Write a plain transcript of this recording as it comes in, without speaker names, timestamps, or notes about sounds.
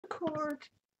record.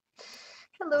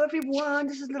 Hello everyone,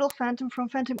 this is Little Phantom from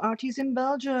Phantom Arties in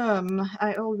Belgium.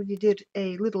 I already did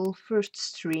a little first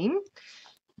stream.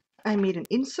 I made an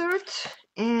insert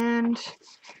and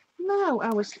now I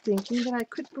was thinking that I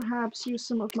could perhaps use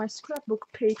some of my scrapbook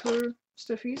paper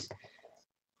stuffies.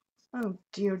 Oh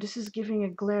dear, this is giving a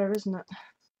glare, isn't it?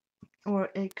 Or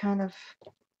a kind of...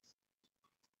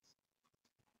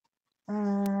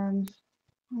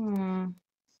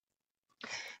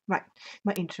 Right,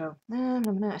 my intro.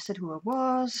 I said who I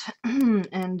was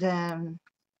and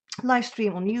live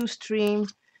stream on Ustream,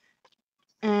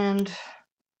 and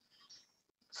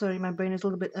sorry, my brain is a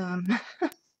little bit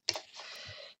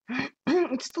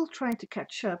it's still trying to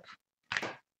catch up.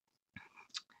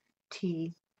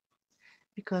 Tea,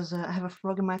 because I have a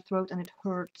frog in my throat and it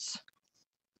hurts,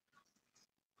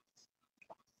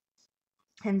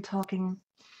 and talking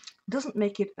doesn't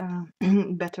make it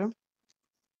better.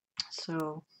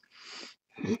 So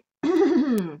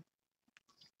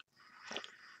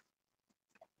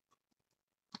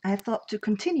I thought to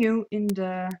continue in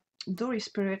the Dory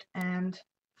spirit and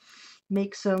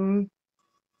make some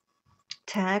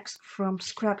tags from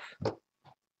scrapbook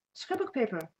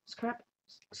paper,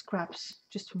 scraps,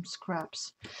 just from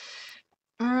scraps.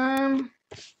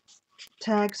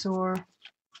 Tags, or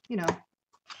you know,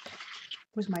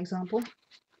 where's my example?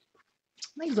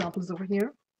 My example is over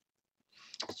here.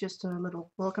 It's just a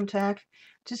little welcome tag,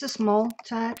 just a small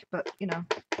tag, but you know,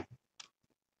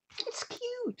 it's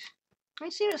cute. I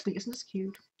mean, seriously, isn't this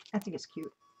cute? I think it's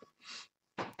cute.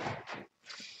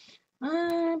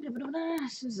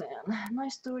 Suzanne,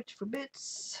 nice storage for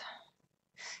bits.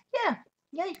 Yeah,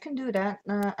 you can do that.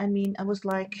 I mean, I was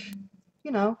like,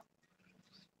 you know,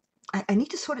 I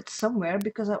need to sort it somewhere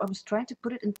because I was trying to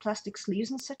put it in plastic sleeves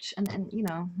and such, and you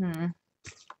know,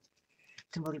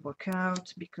 didn't really work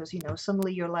out because, you know,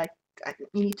 suddenly you're like,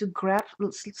 you need to grab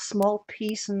a small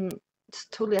piece and it's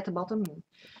totally at the bottom.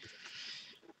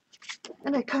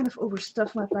 And I kind of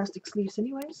overstuffed my plastic sleeves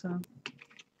anyway, so.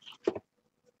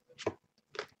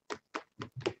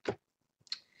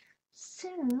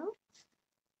 So,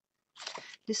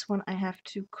 this one I have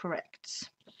to correct.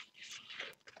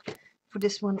 For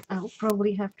this one, I'll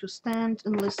probably have to stand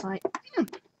unless I...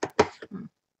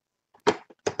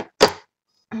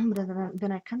 But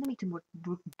then I kind of need to work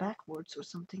backwards or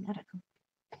something. I don't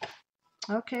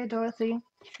know. Okay, Dorothy,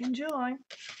 enjoy.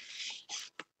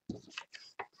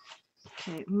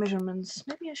 Okay, measurements.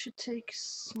 Maybe I should take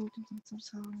some.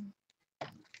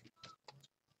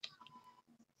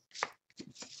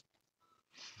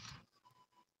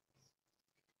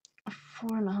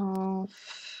 4.5.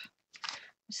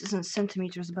 This is in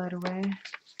centimeters, by the way.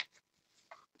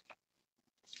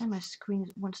 And my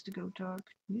screen wants to go dark.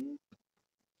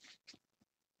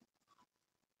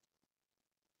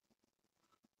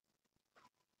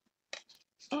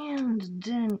 And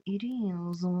then it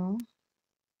is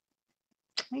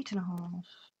 8.5.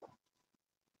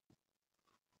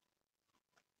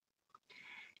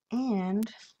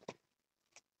 And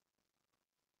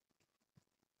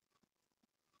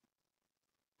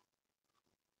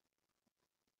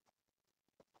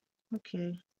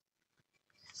okay,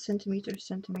 centimeter.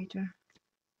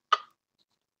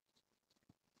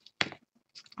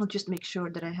 I'll just make sure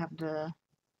that I have the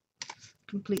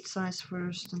complete size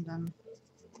first, and then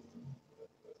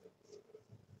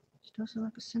it's also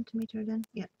like a centimeter then.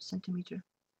 Yeah, centimeter.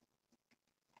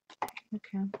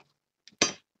 Okay.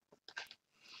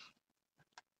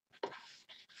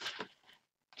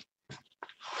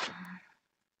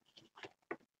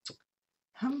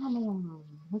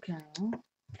 Okay.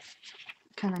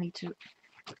 Kind of need to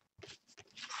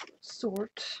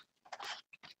sort.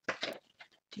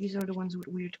 These are the ones with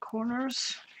weird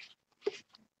corners.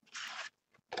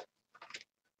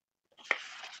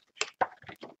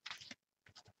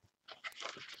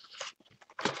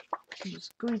 I'm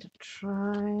just going to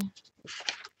try.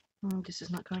 Oh, this is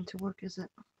not going to work, is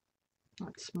it? Oh,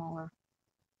 it's smaller.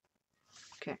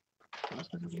 Okay, let's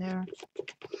put it there.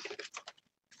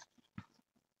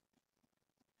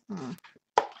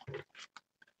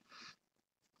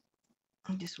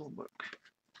 This will work.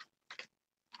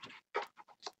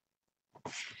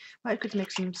 I could make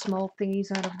some small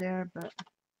thingies out of there, but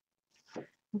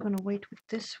I'm gonna wait with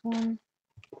this one.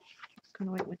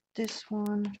 Gonna wait with this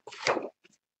one.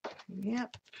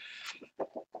 Yep.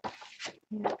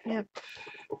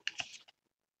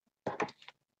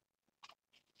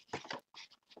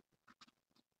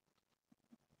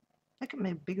 I can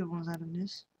make bigger ones out of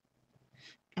this.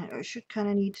 And I should kind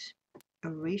of need a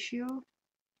ratio.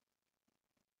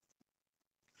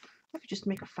 I could just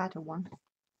make a fatter one.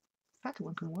 Fatter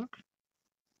one can work.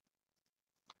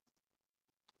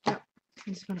 Yep.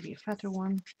 This is going to be a fatter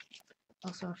one,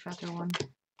 also a fatter one.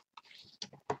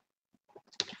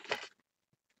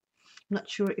 Not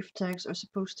sure if tags are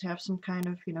supposed to have some kind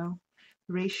of, you know,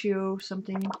 ratio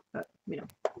something, but you know.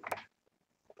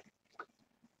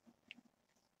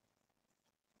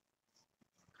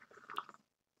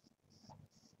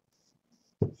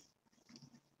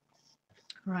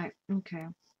 Right, okay.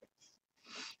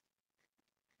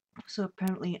 So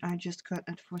apparently I just cut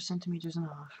at 4 centimeters and a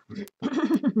half.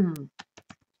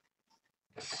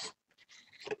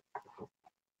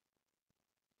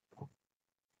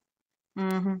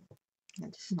 Mm-hmm. Yeah,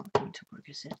 this is not going to work,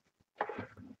 is it?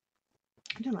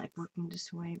 I don't like working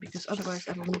this way because otherwise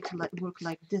I will need to like work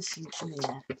like this and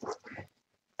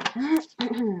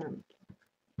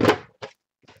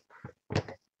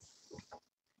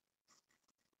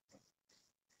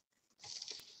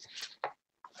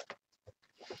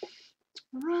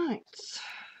right.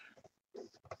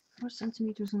 4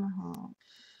 centimeters and a half.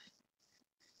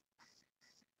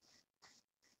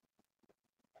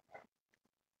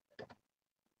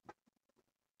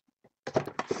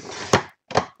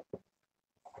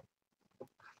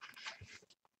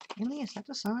 Really? Is that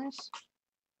the size?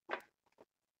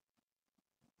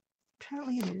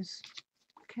 Apparently it is.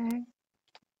 Okay.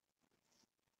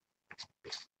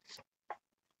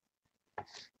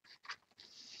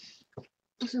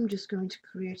 So I'm just going to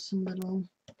create some little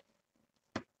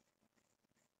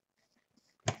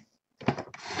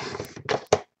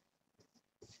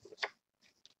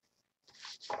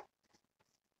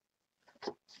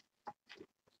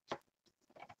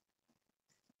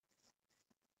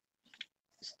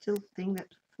still think that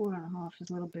 4.5 is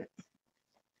a little bit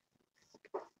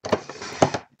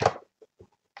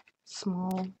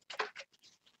small.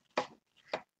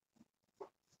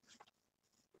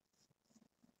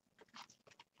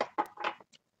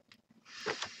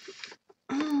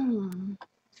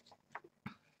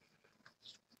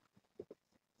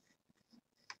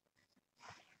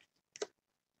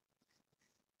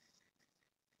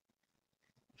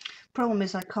 Problem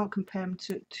is I can't compare them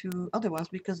to other ones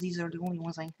because these are the only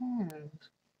ones I have.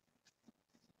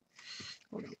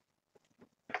 Hold on.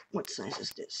 What size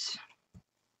is this?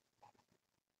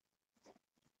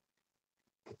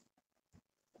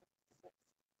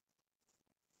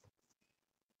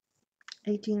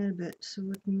 18 and a bit, so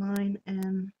with 9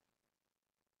 and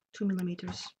 2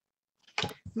 millimeters.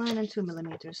 9 and 2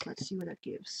 millimeters. Let's see what that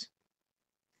gives.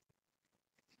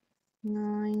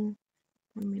 9,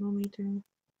 1 millimeter,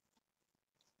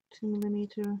 2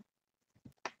 millimeter.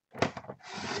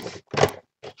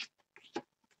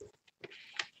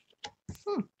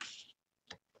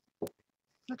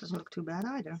 That doesn't look too bad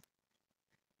either.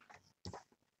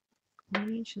 How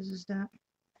many inches is that?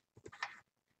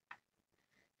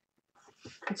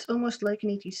 It's almost like an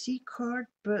ETC card,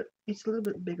 but it's a little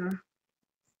bit bigger.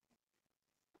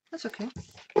 That's okay.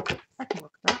 I can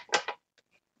work with that.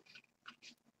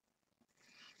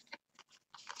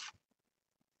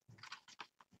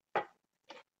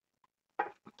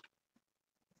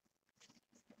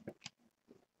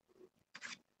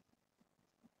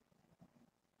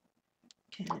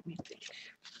 Okay, let me think.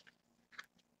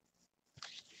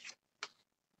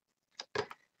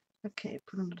 Okay,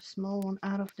 put another small one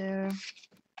out of there.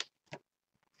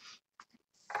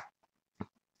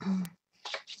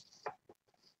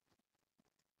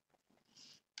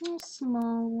 A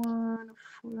small one,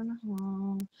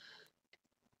 4.5.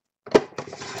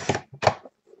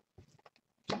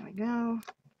 There we go.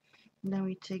 Then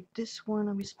we take this one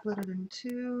and we split it in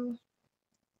two.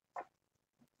 A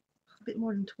bit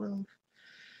more than 12.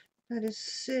 That is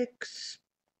 6.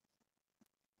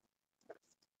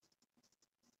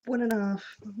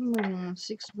 1.5.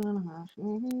 6,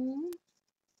 1.5.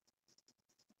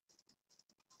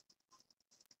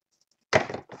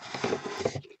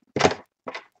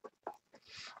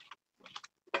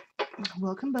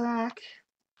 Welcome back.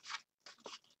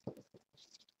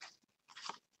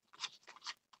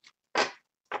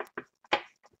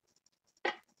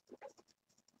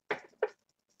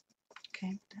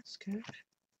 Okay, that's good.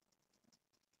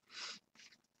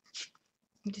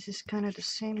 This is kind of the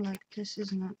same like this,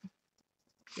 isn't it?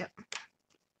 Yep.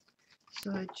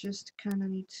 So I just kind of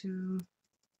need to.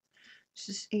 This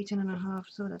is 18.5,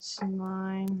 so that's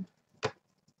 9.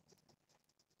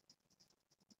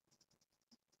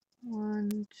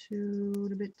 1, 2,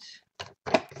 a bit.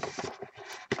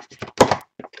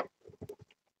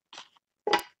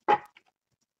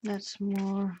 That's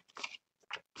more.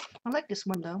 I like this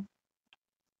one though.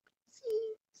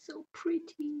 See, so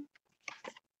pretty.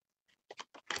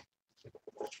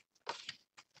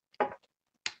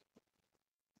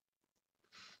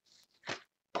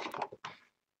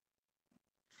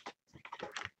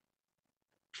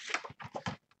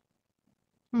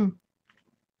 Hmm.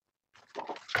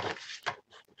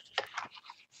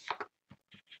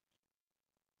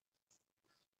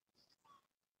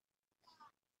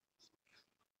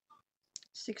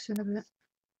 Six and a bit.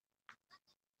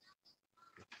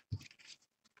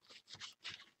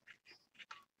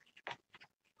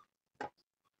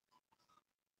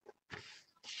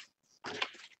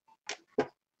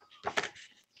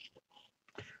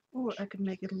 Or I could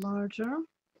make it larger.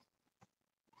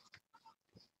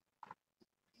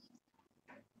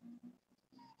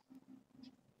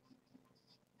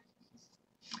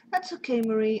 That's okay,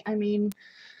 Marie. I mean,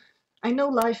 I know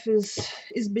life is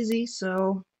busy,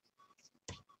 so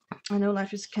I know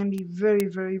life can be very,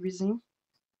 very busy.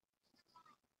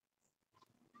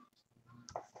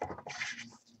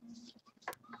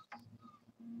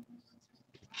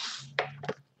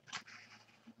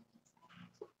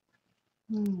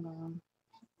 Hmm.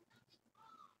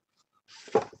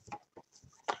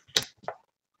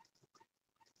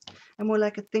 I'm more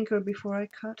like a thinker before I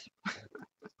cut,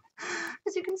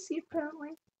 as you can see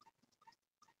apparently.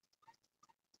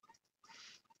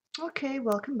 Okay,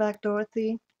 welcome back,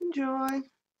 Dorothy. Enjoy.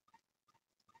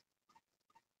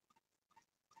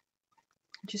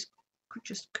 Could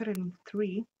just cut it in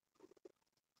three.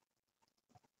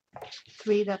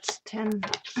 Three, that's 10.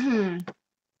 10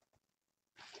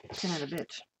 and a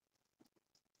bit.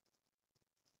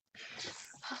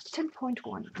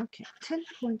 10.1. Okay,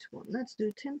 10.1. Let's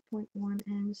do 10.1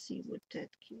 and see what that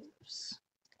gives.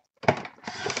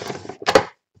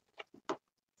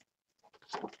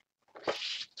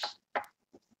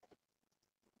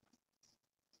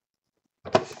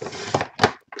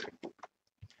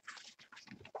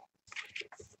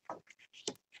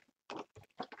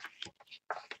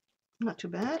 Not too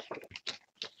bad.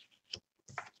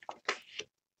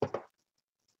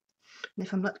 And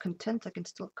if I'm not content, I can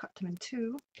still cut them in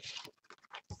two.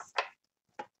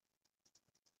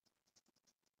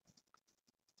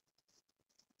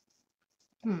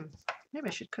 Maybe I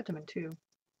should cut them in two.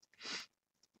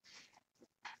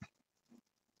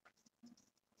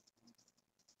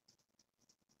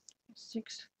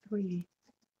 Six, three.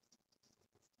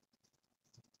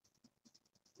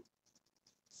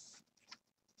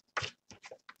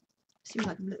 Seems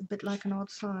like a bit like an odd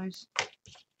size.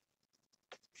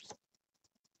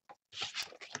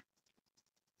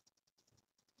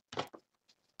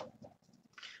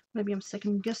 Maybe I'm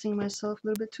second guessing myself a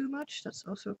little bit too much. That's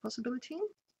also a possibility.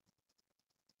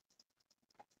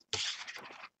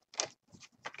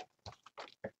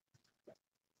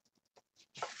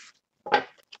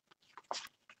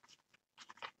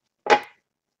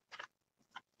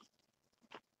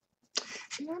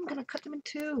 Yeah, I'm gonna cut them in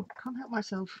two. Can't help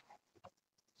myself.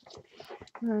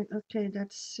 Right, okay,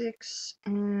 that's 6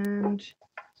 and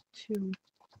 2.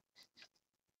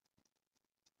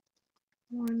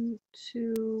 1,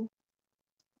 2.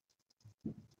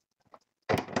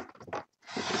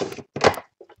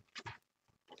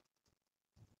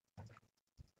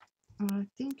 I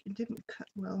think it didn't cut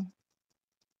well.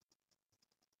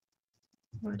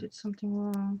 Or I did something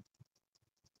wrong.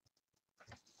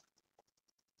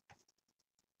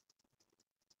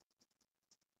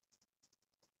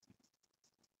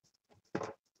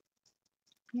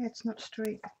 Yeah, it's not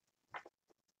straight.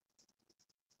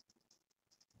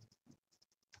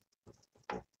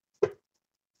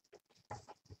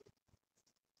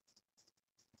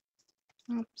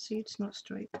 Oh, see, it's not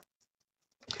straight.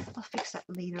 I'll fix that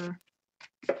later.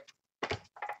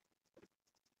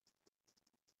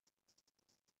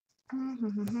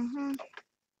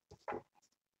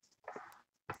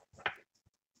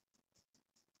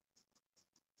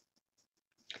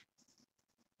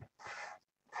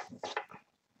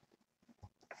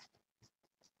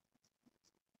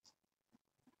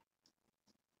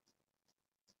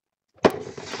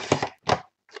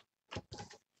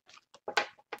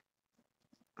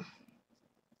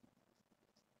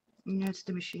 Yeah, it's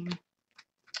the machine.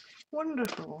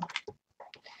 Wonderful.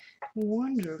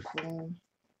 Wonderful.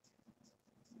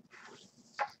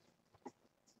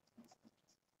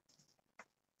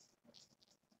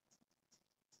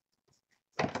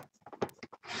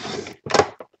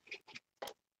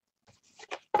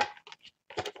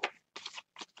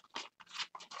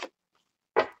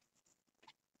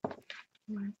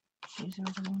 Right. These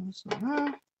are the ones.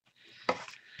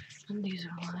 And these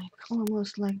are like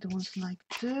almost like the ones like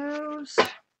those.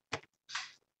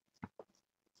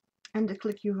 And the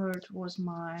click you heard was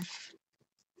my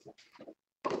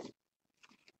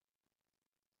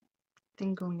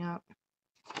thing going out.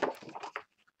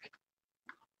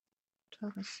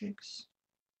 12 and 6.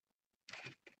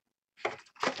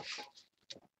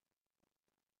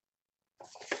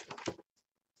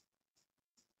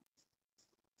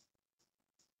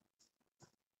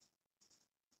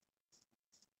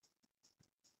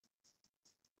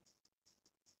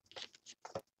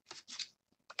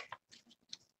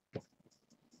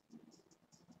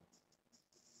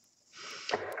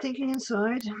 thinking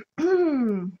inside.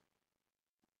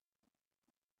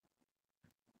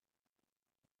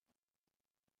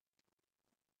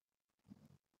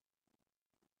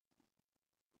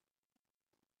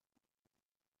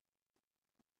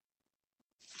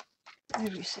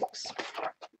 Every 6.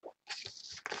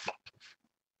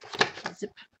 Zip.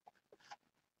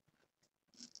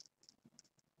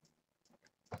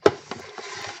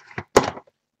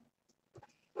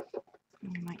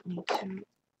 I might need to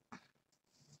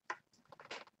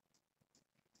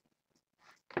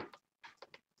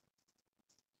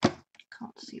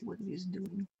can't see what he's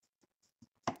doing.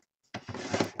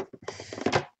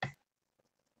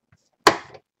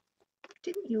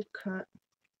 Didn't you cut?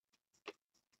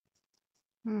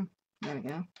 There we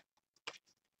go.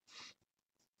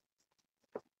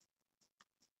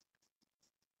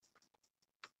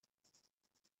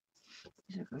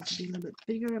 These are going to be a little bit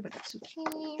bigger, but that's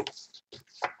okay.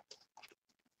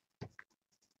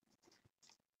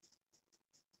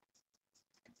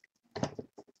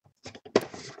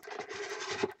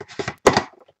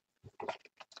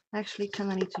 Actually,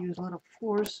 kind of need to use a lot of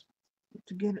force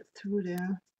to get it through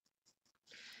there,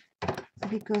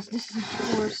 because this is,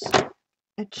 of course,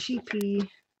 a cheapy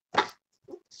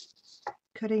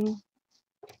cutting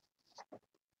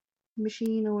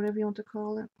machine, or whatever you want to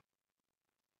call it.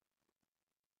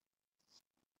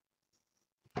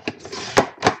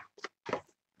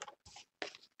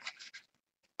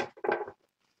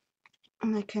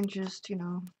 And I can just, you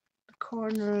know, the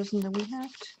corners, and then we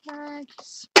have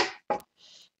tags.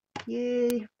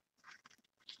 Yay.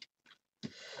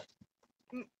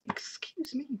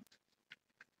 Excuse me.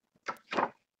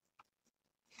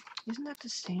 Isn't that the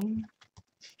same?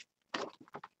 I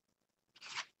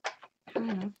don't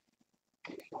know.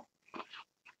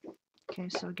 Okay,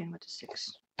 so again with the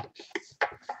 6.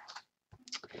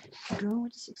 Go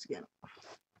with the 6 again.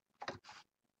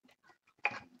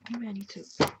 Maybe I need to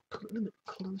put a little bit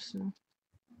closer.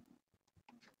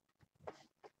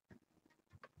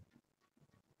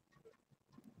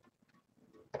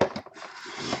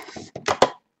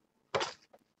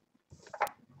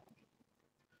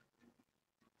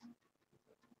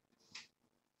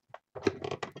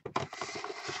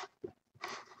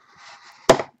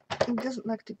 It doesn't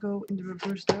like to go in the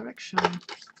reverse direction.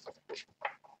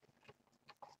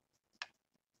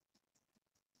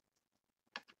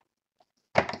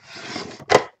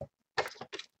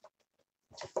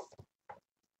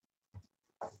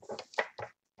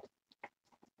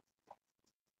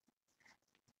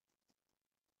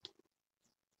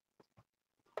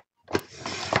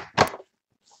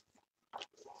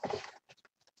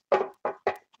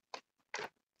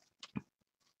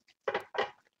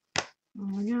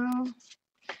 There we go.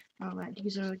 Alright,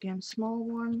 these are again small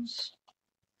ones.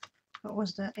 What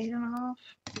was that, 8.5?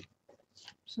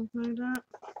 Something like that.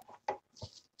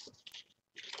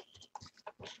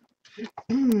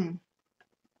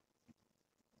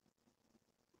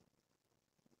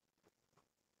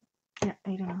 Yeah,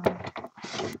 8.5.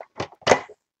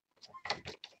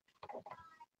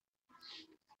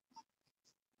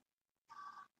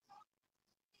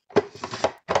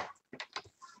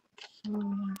 So we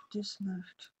have this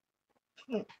left.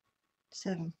 Okay,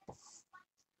 7.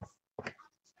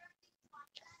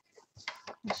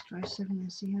 Let's try 7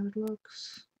 and see how it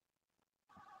looks.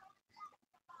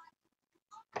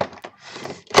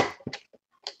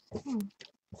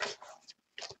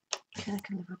 Okay, I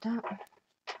can live with that.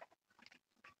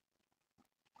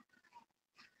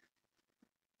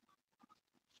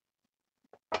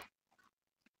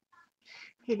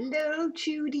 Hello,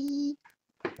 Judy.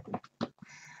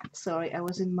 Sorry, I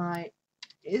was in my...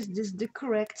 Is this the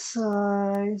correct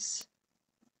size?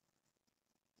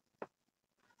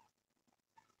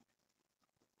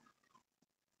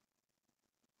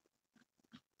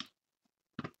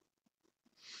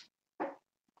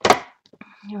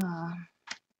 Yeah.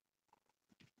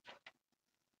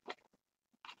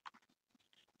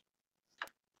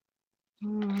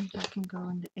 That can go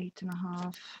in the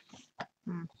 8.5.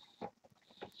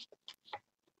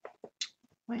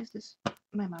 Why is this?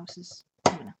 My mouse is...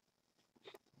 I don't know.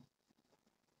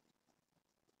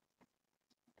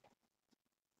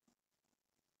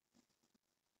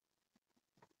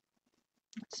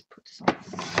 Let's put this on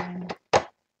the line.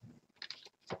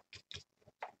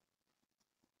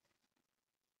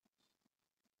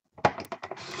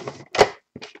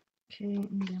 Okay,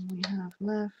 and then we have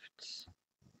left.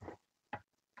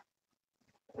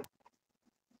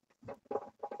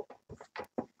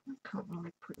 I can't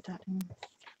really put that in.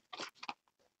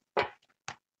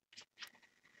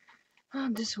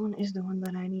 This one is the one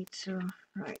that I need to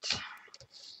write.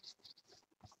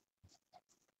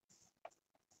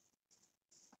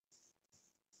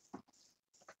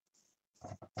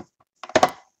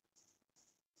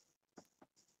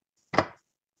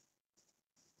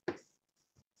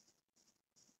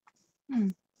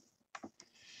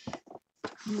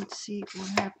 Let's see what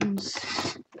happens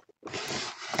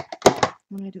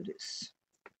when I do this.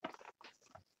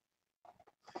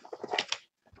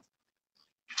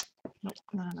 Nope,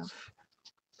 not enough.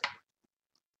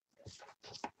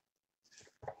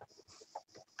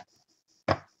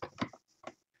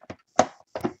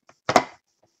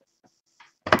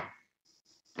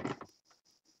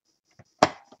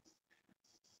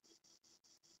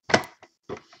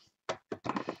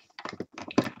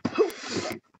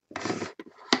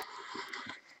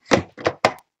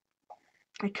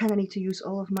 I kind of need to use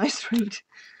all of my strength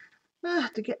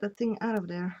to get the thing out of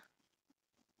there.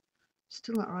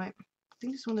 Still not right. I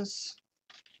think this one is...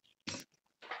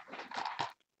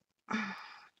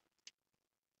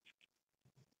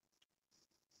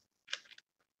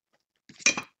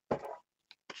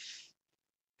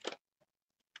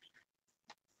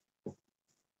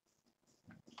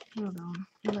 Hold on.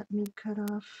 Let me cut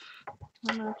off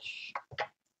how much?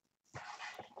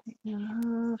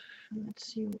 8.5.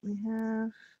 Let's see what we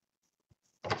have.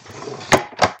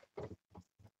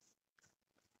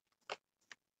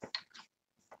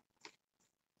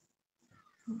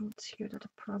 It's here that the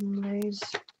problem lays.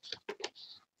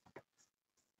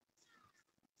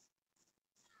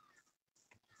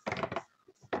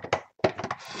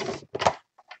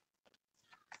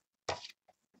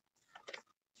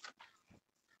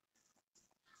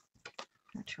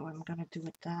 Not sure what I'm gonna do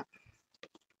with that.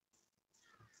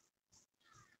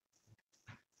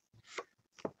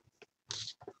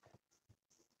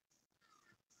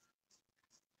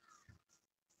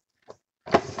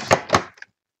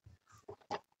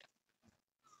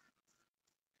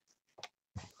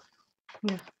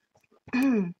 Yeah.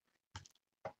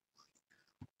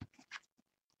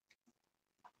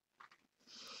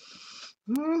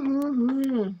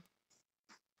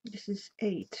 This is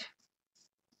 8.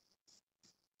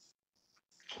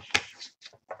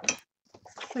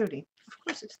 30. Of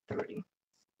course it's 30.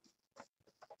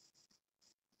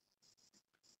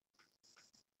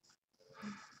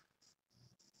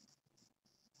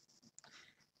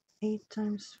 Eight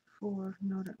times 4.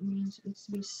 No, that means it's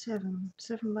to be 7.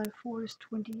 7 by 4 is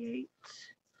 28.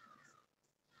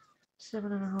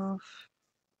 7.5.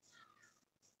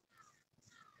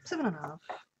 7.5.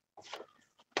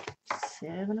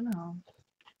 7.5.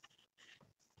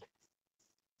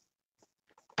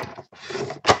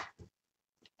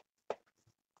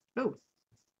 Oh,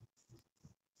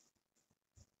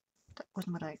 that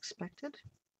wasn't what I expected.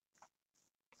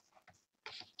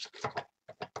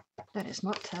 That is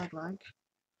not tag-like.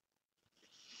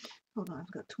 Hold on,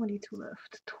 I've got 22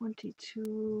 left.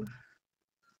 22.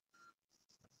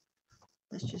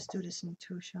 Let's just do this in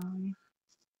 2, shall we?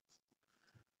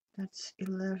 That's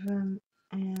 11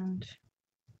 and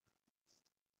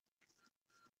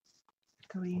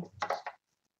 3.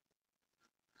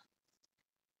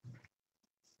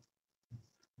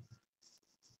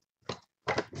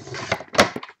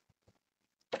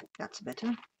 That's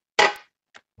better.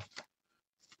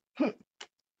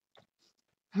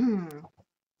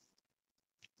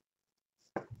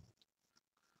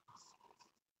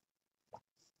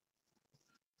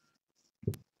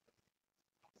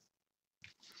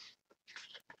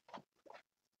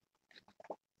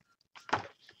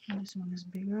 This one is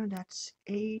bigger. That's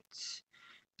 8.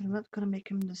 I'm not gonna make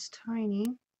him this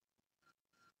tiny.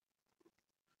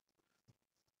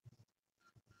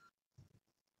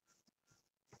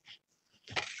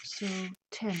 So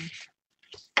 10.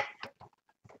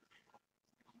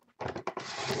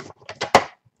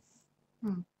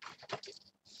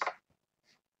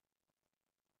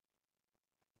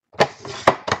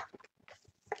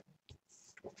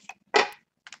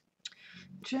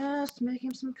 Just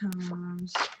making some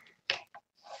cons.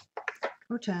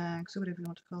 Or tags, or whatever you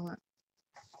want to call it.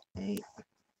 8.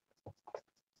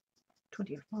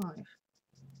 25.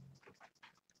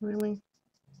 Really?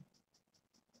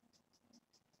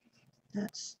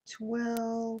 That's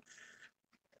 12.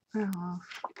 Oh.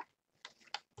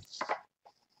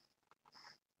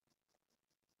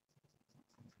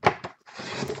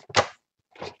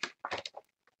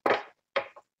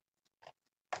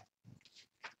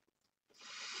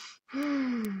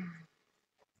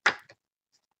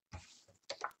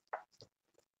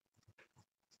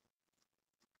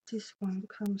 This one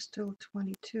comes till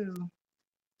 22.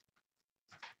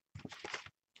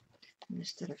 And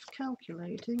instead of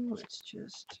calculating, let's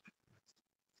just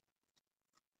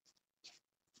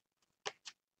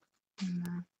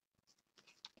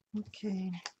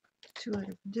okay, 2 out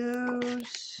of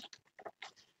those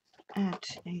at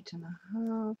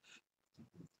 8.5.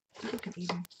 You can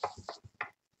even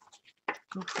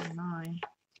go for 9.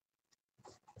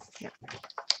 Yeah,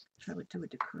 if I would do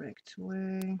it the correct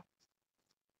way.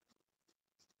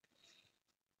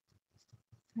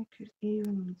 I could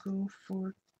even go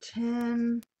for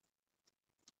 10,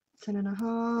 10 and a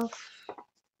half.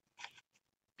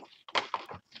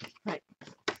 Right.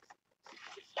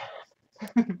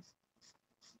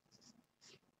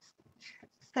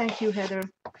 Thank you, Heather.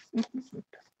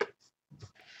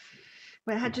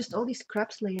 But I had just all these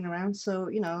scraps laying around, so,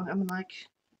 you know, I'm like,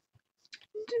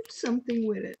 do something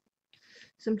with it.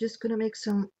 So I'm just gonna make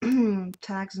some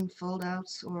tags and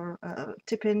foldouts, or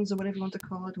tip-ins, or whatever you want to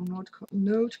call it, or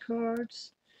note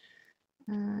cards.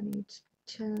 I need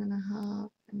 10 and a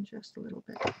half and just a little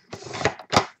bit.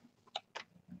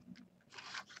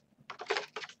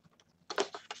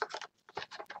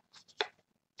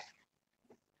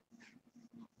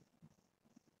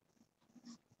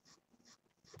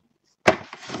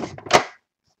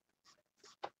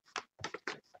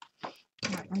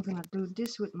 Right, I'm gonna do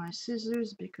this with my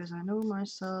scissors because I know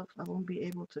myself, I won't be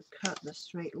able to cut the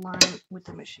straight line with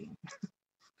the machine.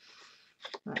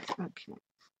 Right, okay.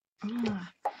 I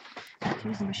have to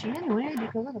use the machine anyway,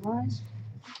 because otherwise,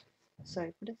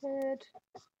 sorry for the head,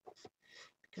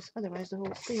 because otherwise the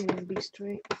whole thing won't be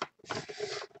straight.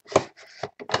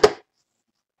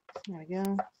 There we go.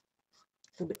 A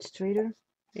little bit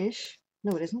straighter-ish.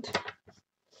 No, it isn't.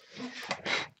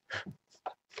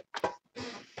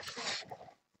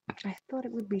 I thought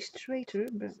it would be straighter,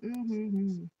 but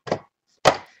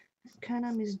kind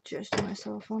of misjudged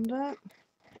myself on that.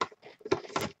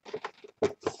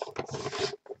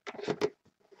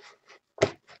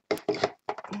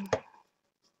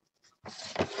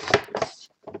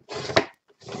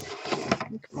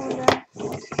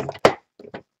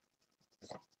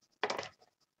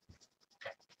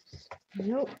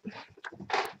 Nope.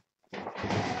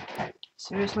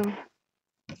 Seriously?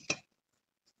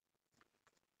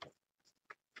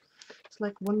 It's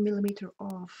like 1 millimeter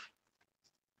off.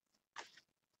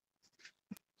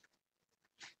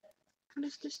 What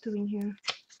is this doing here?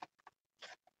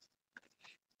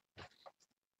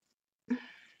 I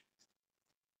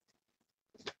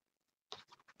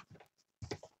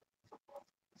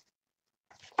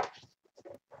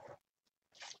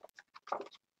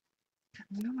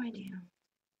have no idea.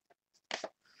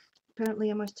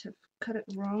 Apparently I must have cut it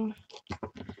wrong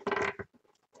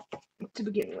to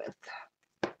begin with.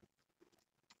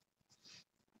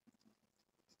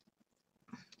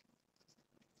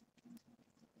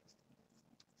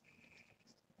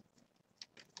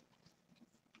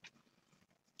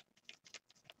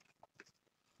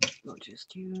 We'll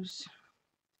just use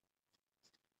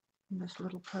this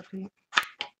little puppy.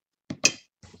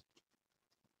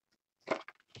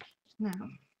 Now,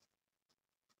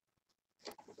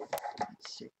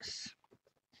 that's 6.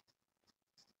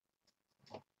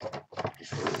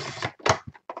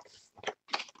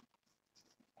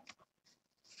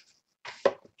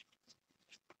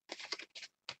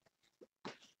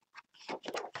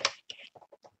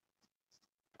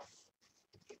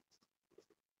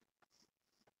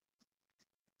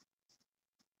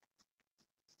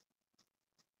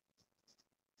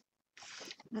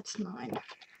 That's 9.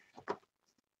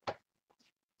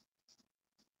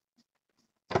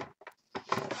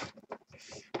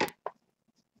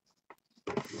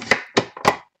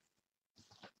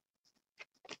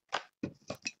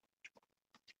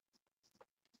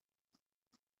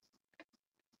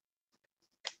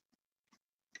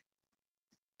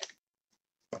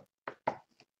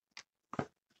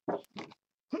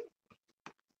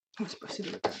 Let's proceed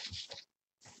with that.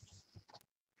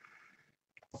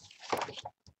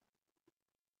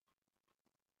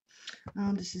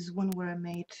 This is one where I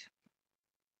made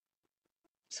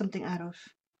something out of,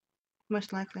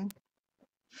 most likely.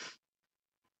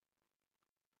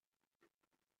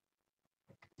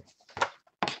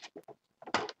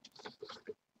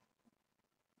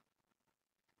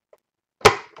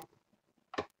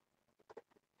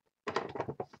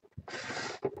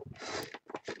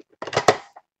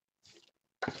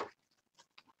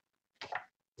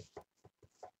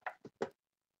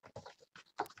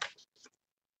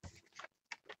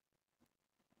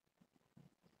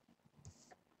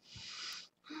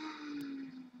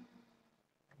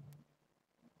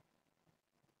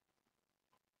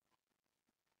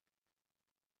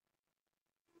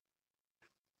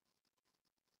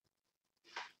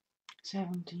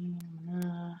 $17,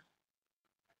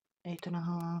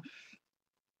 8.5.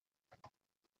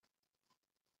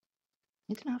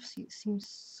 8.5 seems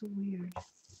so weird.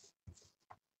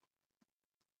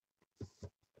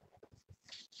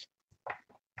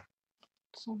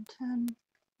 It's on 10.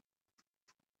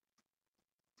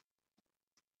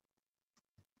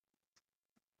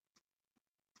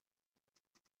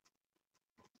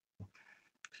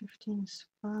 15 is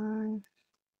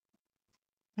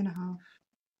 5.5.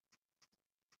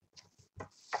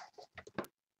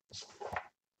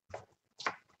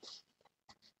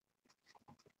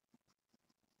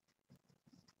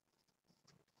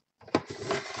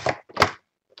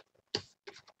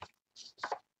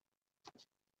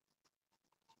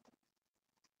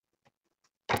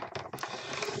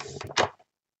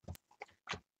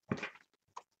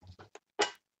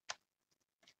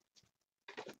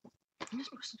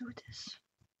 supposed to do with this?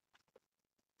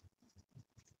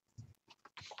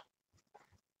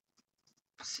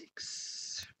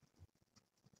 Six.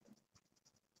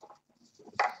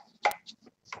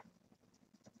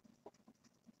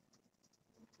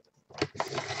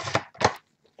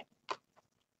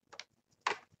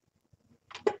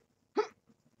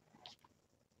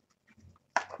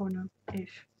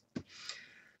 Corner-ish.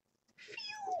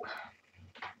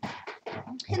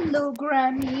 Hello,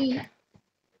 Granny.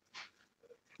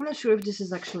 I'm not sure if this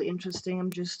is actually interesting. I'm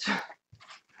just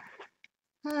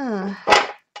got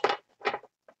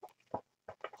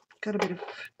a bit of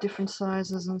different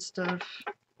sizes and stuff.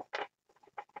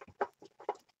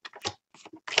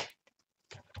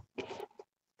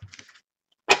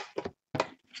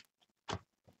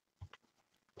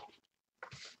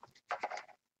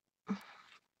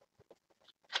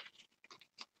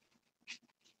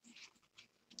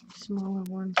 Smaller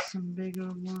ones, some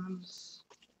bigger ones.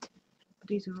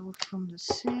 These are all from the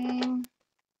same.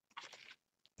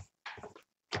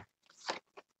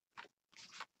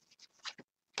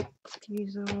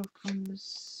 These are all from the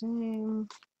same.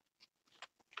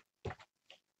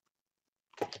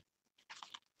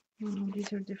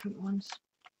 These are different ones.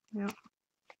 Yeah.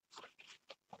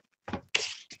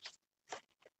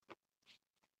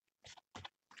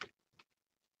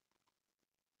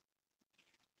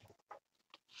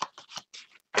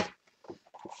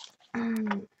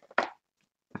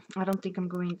 I don't think I'm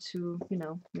going to, you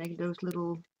know, make those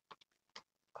little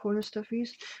corner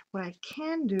stuffies. What I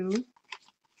can do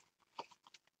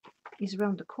is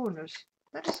round the corners.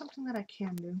 That is something that I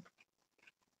can do.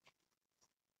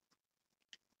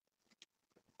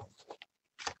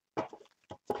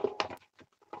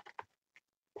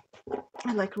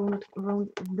 I like rounded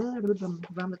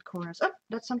corners. Oh,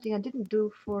 that's something I didn't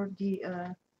do for the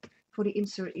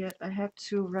insert yet. I have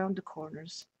to round the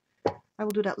corners. I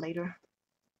will do that later.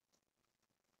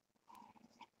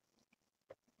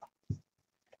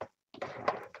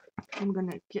 I'm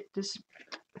gonna get this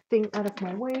thing out of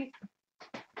my way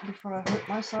before I hurt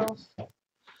myself. Oh,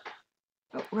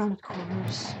 rounded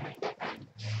corners.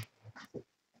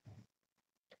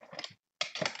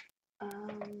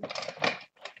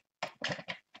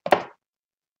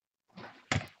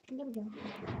 There we go.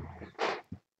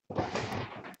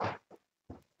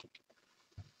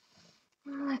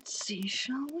 Let's see,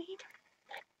 shall we?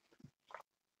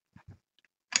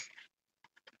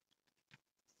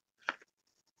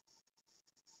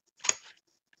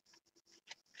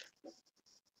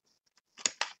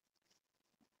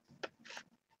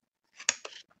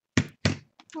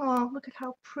 Oh, look at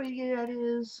how pretty that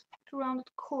is.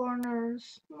 Rounded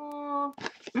corners. Oh.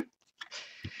 I'm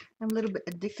a little bit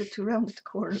addicted to rounded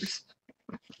corners.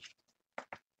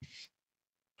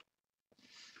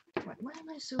 Why am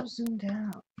I so zoomed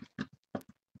out?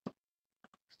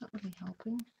 It's not really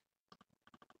helping.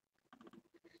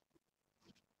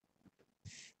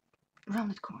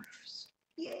 Rounded corners.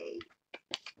 Yay!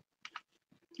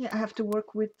 Yeah, I have to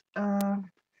work with I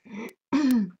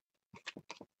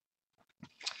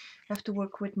have to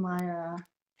work with my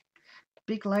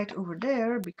big light over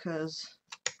there because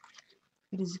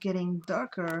it is getting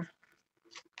darker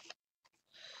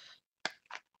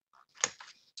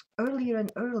earlier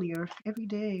and earlier every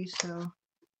day, so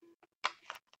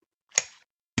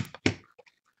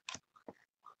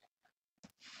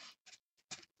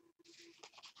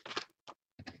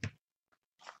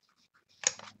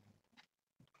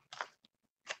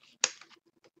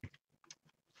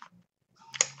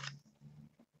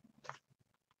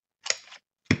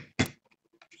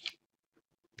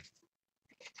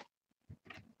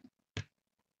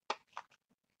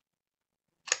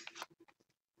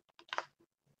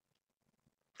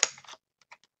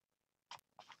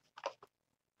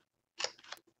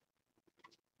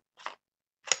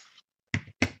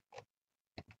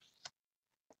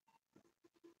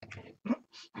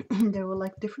they were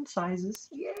like different sizes.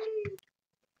 Yay!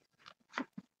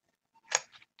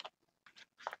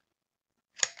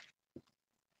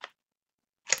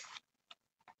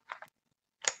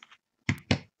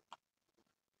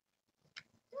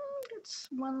 It's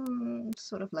one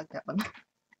sort of like that one.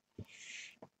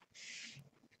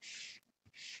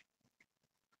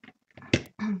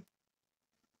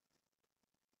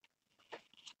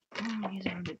 These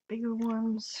are a bit bigger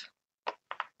ones.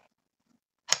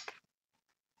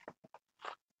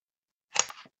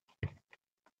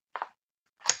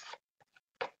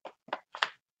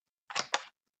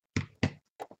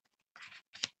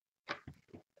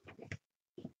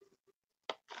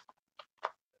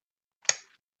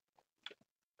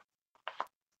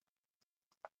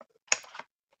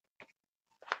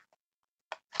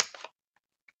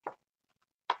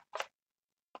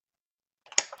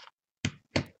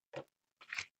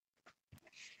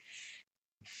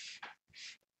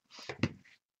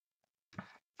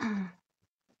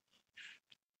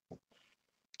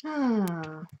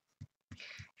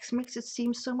 This makes it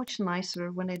seem so much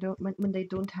nicer when they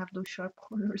don't have those sharp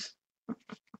corners.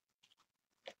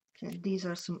 Okay, these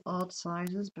are some odd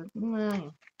sizes, but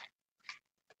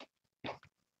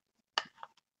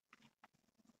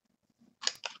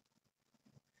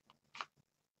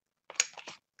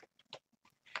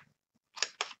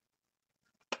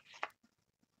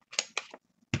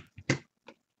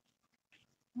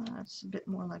that's a bit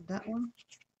more like that one.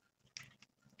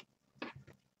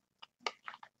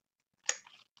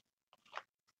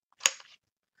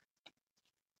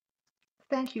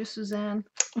 Thank you, Suzanne.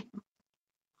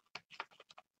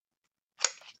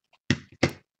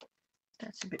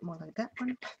 That's a bit more like that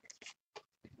one.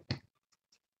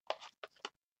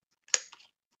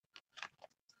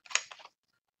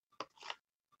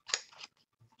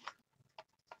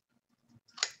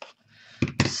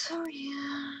 So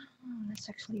yeah, that's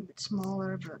actually a bit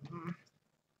smaller, but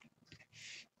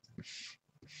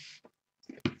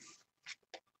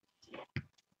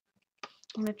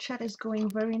and the chat is going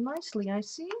very nicely, I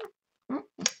see. I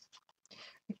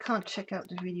can't check out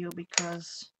the video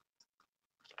because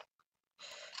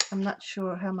I'm not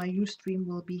sure how my Ustream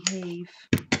will behave.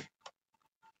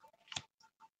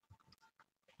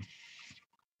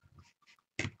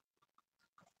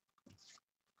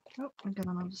 Oh, I got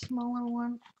another smaller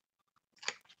one.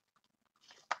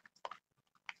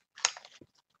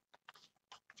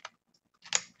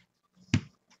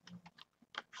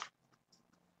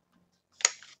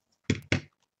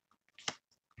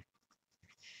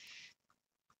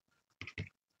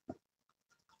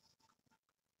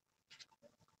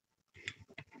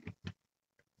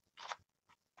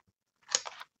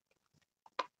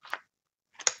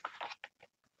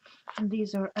 And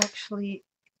these are actually,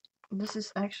 this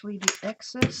is actually the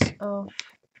excess of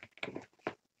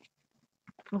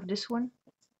this one.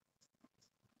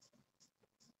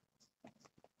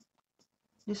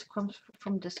 This comes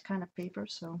from this kind of paper,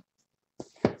 so.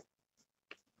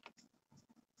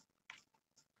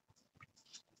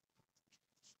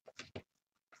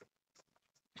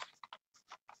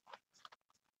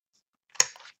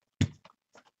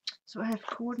 So I have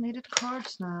coordinated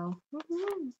cards now.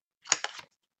 Woohoo!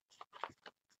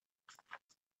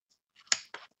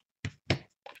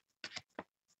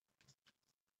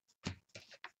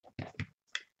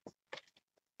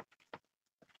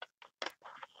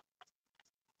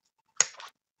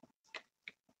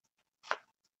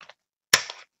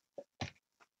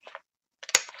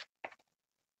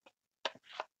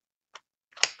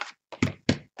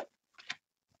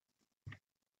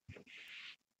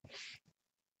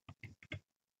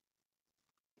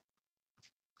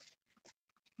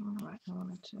 All right, I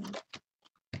wanted to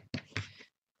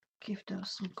give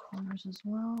those some corners as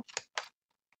well.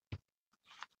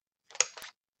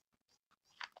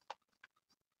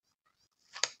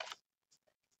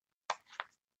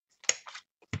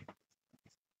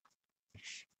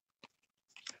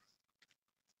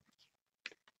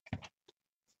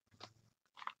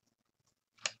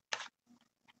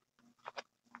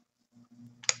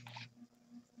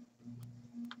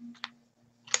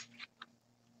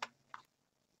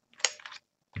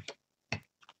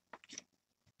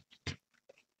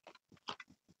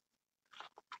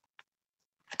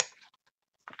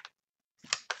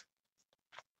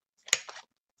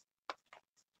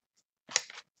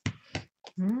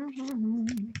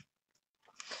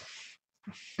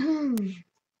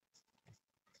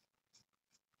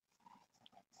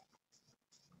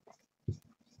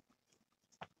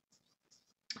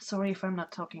 Sorry if I'm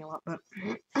not talking a lot, but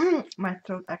my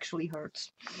throat actually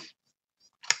hurts.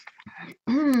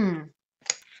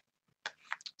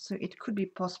 So it could be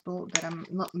possible that I'm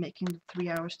not making the 3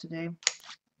 hours today,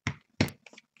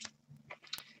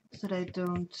 so that I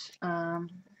don't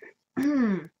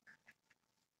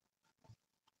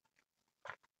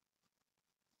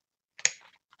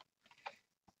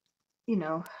you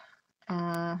know,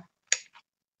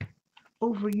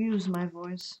 overuse my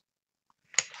voice,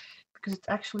 because it's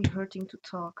actually hurting to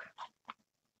talk.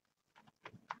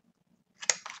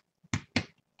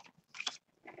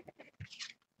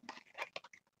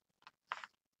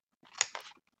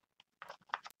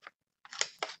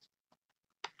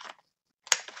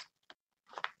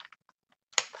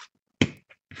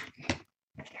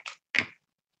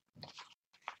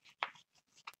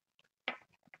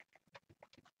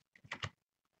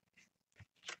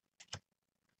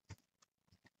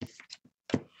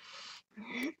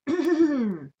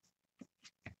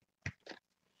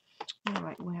 All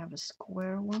right, we have a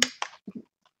square one.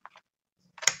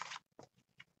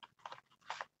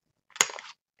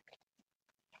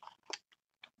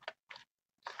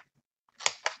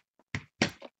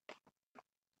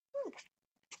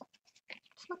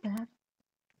 It's not bad.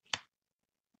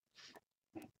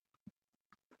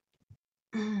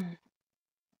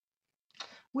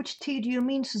 Which tea do you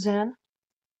mean, Suzanne?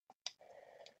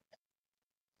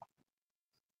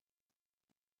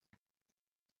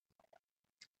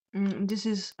 This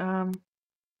is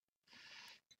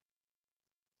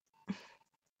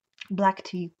black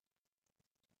tea.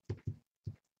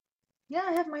 Yeah,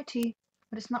 I have my tea,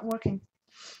 but it's not working.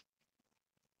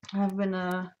 I've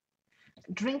been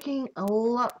drinking a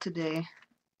lot today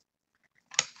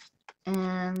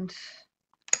and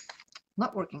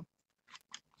not working.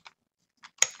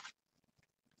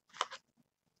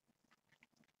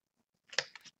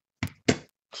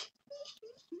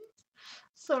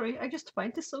 Sorry, I just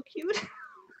find this so cute.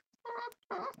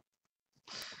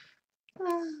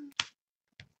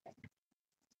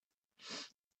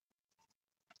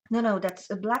 No, that's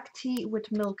a black tea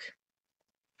with milk.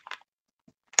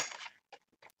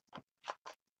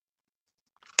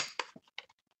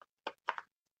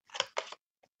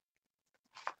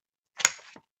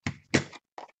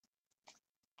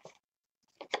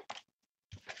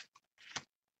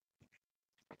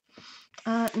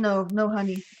 No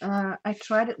honey. I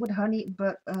tried it with honey,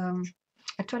 but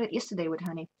I tried it yesterday with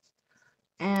honey,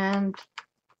 and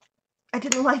I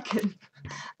didn't like it.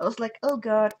 I was like, oh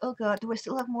God, do I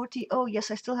still have more tea? Oh yes,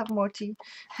 I still have more tea.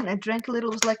 And I drank a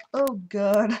little, it was like, oh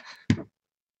God.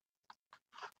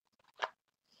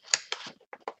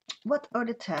 What are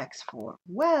the tags for?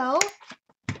 Well,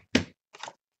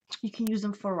 you can use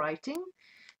them for writing.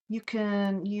 You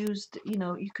can use,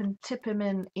 you can tip them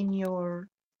in your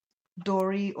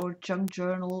dory or junk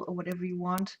journal or whatever you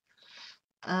want.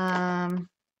 You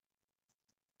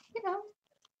know,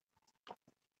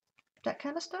 that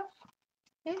kind of stuff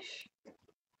ish.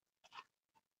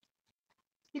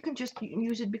 You can just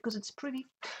use it because it's pretty.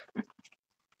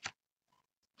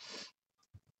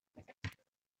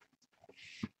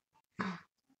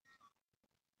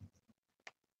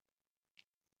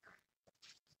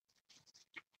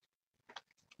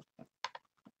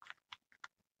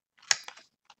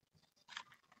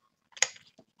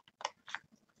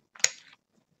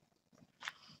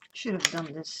 Should have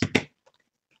done this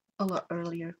a lot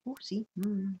earlier. Oh, see?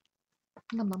 Nom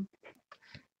nom.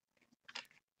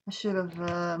 I should have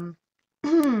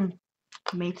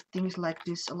made things like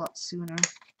this a lot sooner.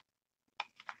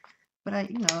 But I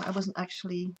wasn't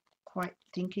actually quite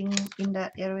thinking in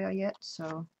that area yet,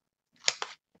 so.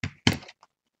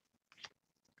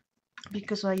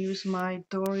 Because I use my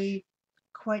dory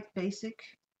quite basic.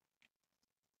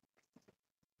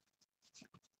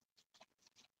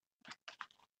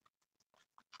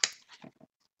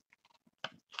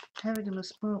 Having a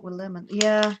spoon with lemon.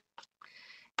 Yeah.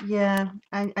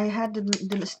 I had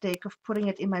the mistake of putting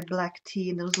it in my black tea,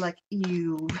 and it was like,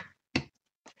 ew.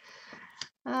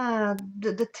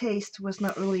 The taste was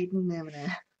not really.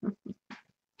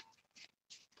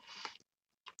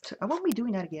 So I won't be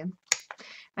doing that again.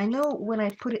 I know when I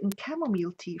put it in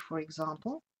chamomile tea, for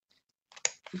example,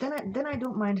 then I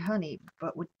don't mind honey,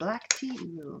 but with black tea,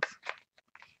 ew.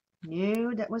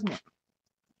 No, that wasn't it.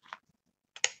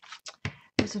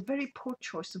 It was a very poor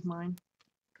choice of mine.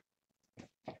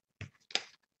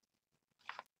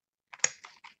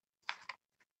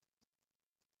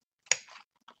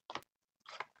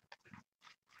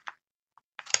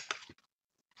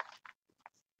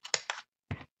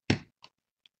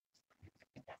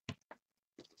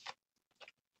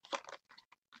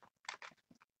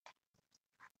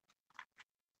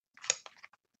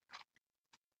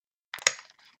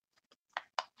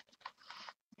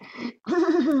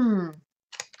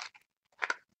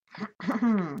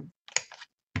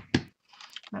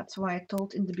 That's why I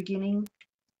told in the beginning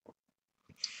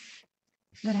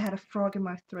that I had a frog in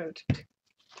my throat.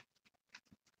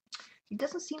 It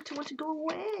doesn't seem to want to go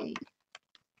away.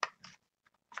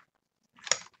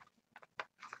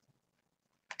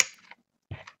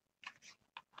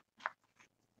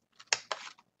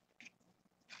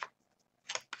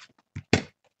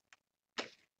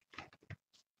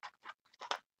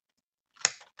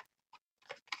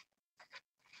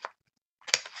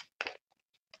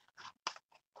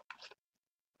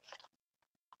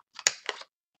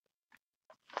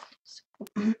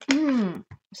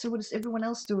 So what is everyone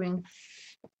else doing?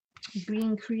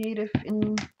 Being creative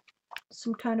in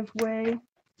some kind of way?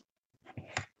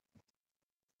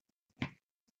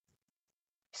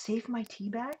 Save my tea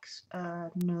bags?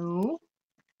 No.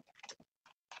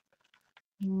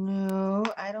 No,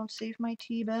 I don't save my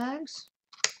tea bags.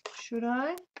 Should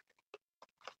I?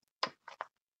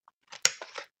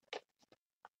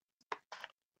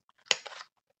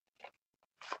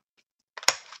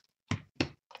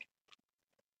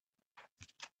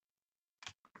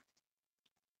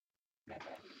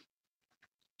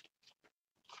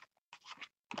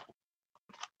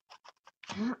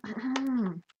 Oh,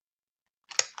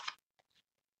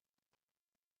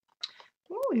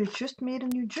 you just made a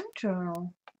new junk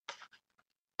journal.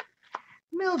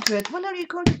 Mildred, when are you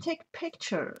going to take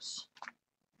pictures?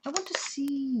 I want to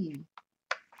see.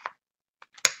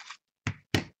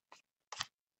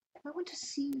 I want to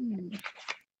see.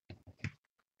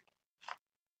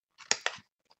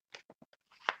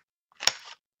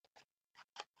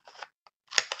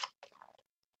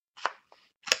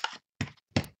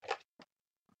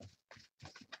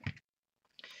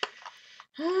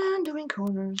 And doing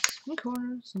corners and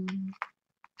corners and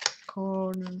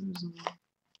corners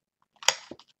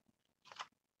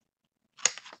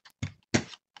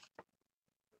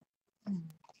and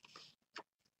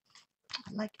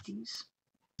I like these.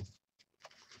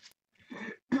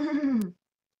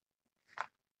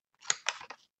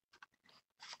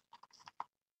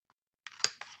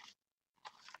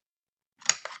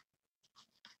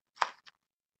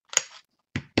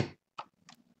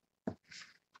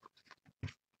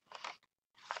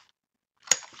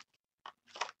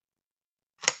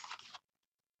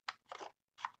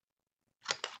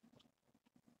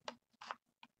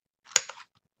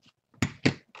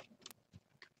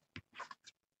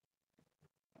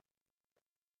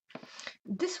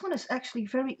 This one is actually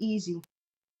very easy.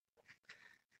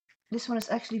 This one is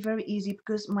actually very easy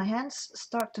because my hands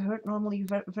start to hurt normally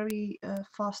very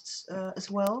fast as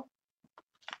well.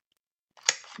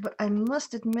 But I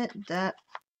must admit that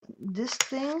this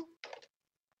thing,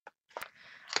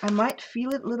 I might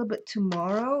feel it a little bit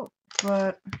tomorrow,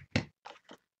 but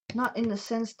not in the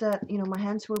sense that, you know, my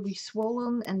hands will be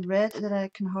swollen and red that I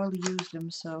can hardly use them,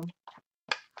 so.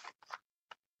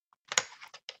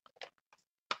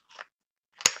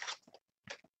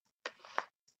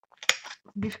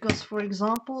 Because, for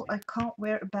example, I can't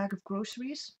wear a bag of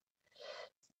groceries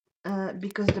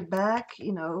because the bag,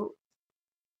 you know,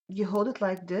 you hold it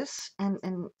like this, and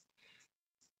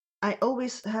I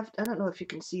always have, I don't know if you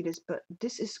can see this, but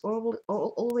this is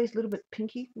always a little bit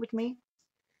pinky with me.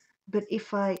 But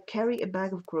if I carry a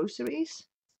bag of groceries,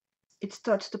 it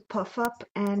starts to puff up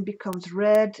and becomes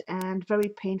red and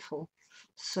very painful.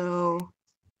 So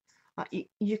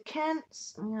you can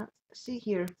see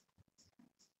here.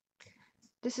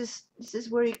 This is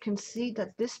where you can see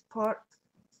that this part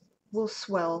will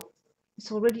swell.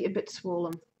 It's already a bit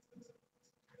swollen.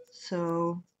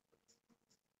 So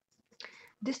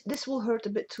this will hurt a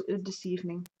bit this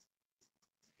evening.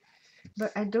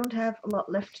 But I don't have a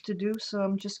lot left to do, so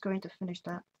I'm just going to finish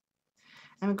that.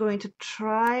 I'm going to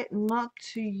try not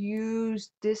to use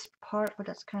this part, but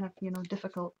that's kind of, you know,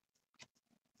 difficult.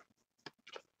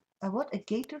 What? A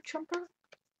gator jumper?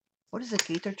 What is a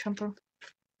gator jumper?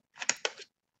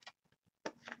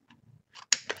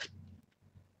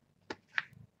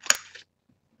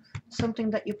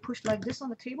 Something that you push like this on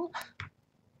the table?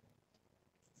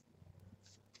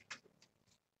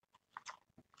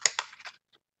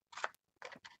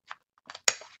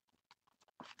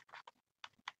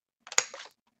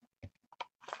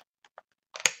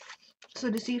 So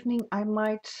this evening I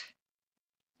might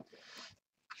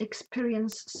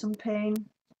experience some pain.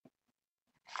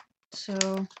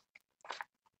 So,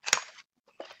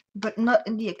 but not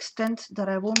in the extent that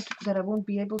I won't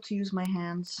be able to use my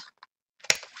hands.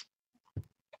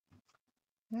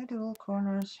 I did all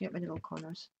corners. Yep, I did all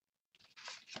corners.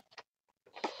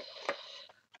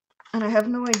 And I have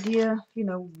no idea, you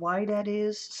know, why that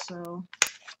is, so.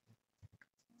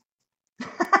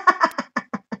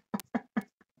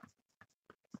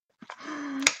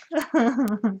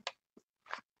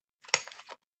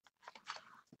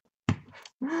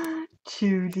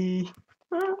 Judy.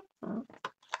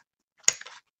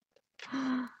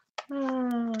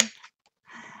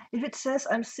 If it says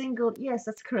I'm single, yes,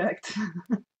 that's correct.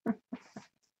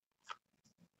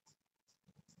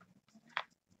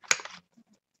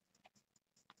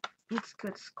 It's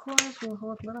good. Corners will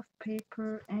hold a lot of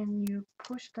paper, and you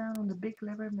push down on the big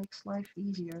lever makes life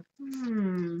easier.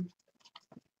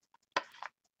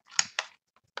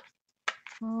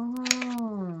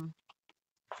 Oh.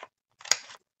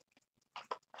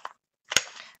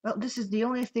 Well, this is the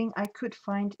only thing I could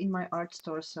find in my art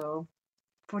store, so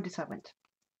for this I went.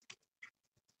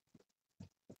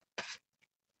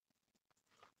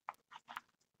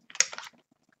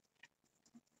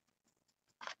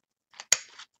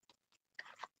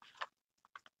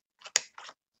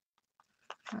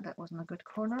 Oh, that wasn't a good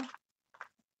corner.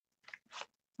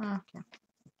 Okay.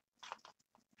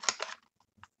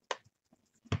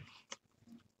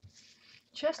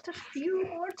 Just a few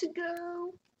more to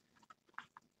go.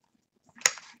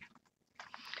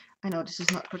 I know this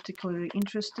is not particularly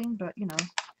interesting, but you know,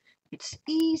 it's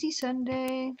easy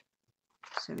Sunday.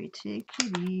 So we take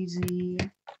it easy.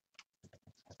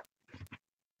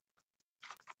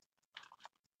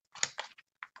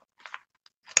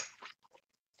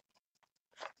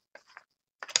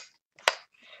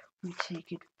 We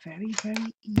take it very,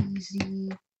 very easy.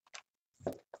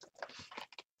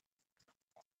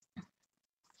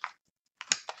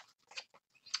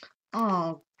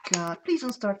 Oh God, please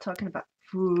don't start talking about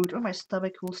food or my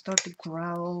stomach will start to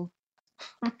growl.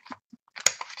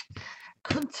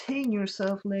 Contain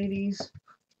yourself, ladies.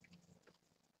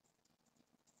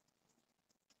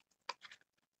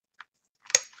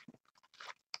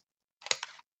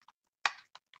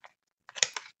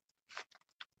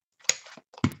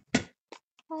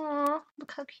 Aw,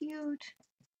 look how cute.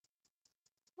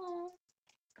 Aw.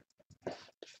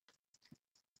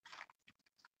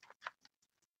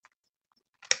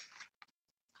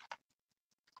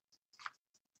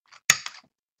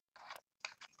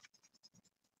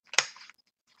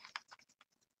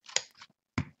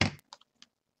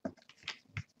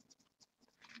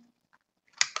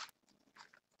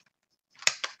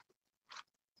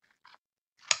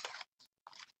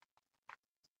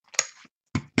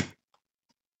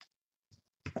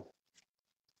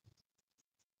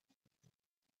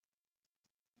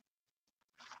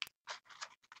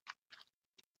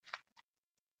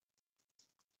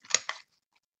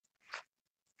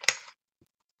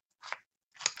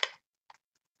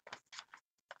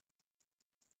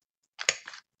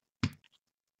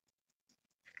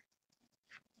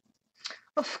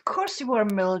 Of course you are,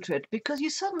 Mildred, because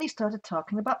you suddenly started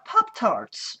talking about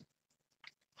Pop-Tarts.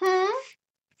 Hmm?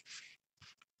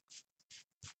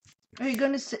 Are you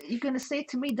gonna say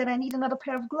to me that I need another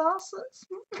pair of glasses?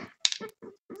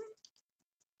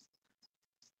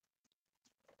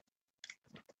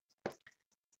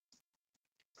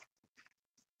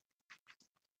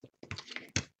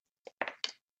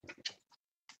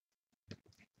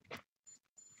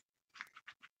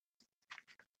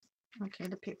 Okay,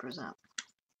 the paper's out.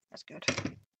 That's good.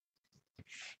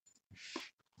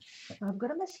 I've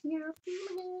got a mess here.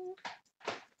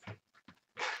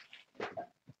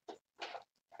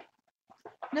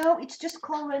 No, it's just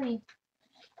Colreni.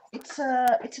 It's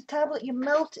a tablet you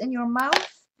melt in your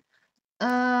mouth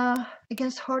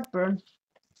against heartburn.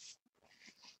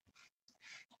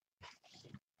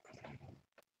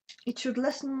 It should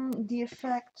lessen the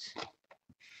effect.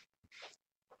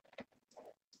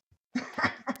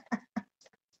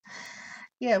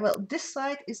 Yeah, well, this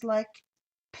side is like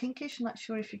pinkish. Not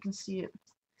sure if you can see it.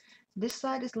 This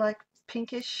side is like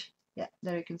pinkish. Yeah,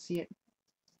 there you can see it.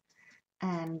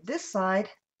 And this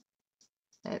side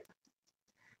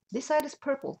is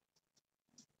purple.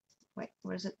 Wait,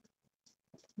 where is it?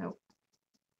 No.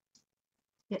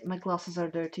 Yeah, my glasses are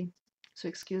dirty, so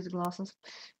excuse the glasses.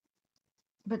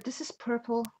 But this is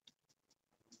purple.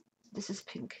 This is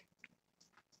pink.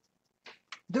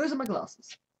 Those are my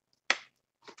glasses.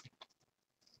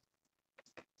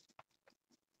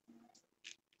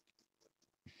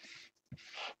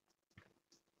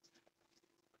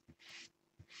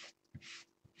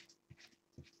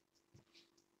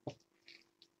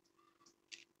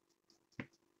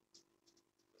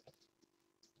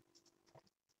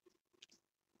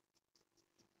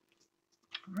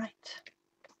 Right.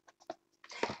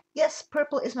 Yes,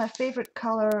 purple is my favorite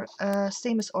color,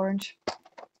 same as orange.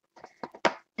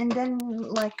 And then,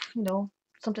 like, you know,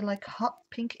 something like hot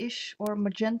pinkish or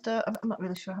magenta. I'm not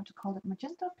really sure how to call it.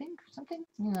 Magenta, pink, something?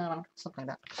 No, something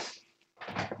like that.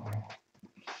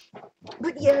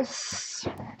 But yes,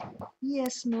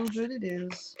 yes, Mildred, it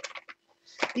is.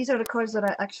 These are the cards that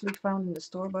I actually found in the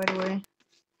store, by the way,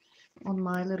 on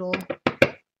my little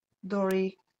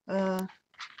Dory I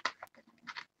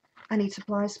Need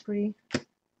Supplies spree.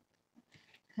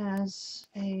 Has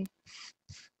a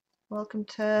welcome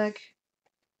tag.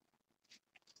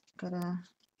 Got a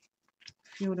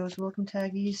few of those welcome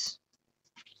taggies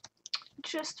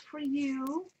just for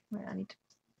you. Wait, I need to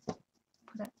put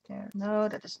that there. No,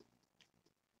 that isn't.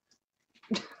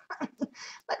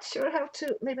 Not sure how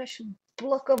to. Maybe I should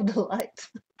block off the light.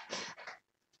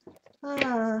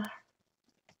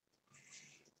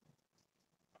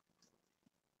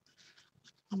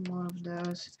 More of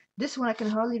those. This one I can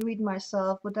hardly read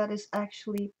myself, but that is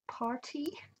actually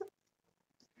Party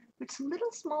with some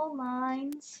little small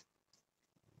lines.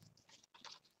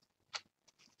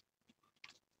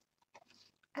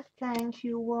 A thank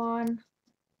you one.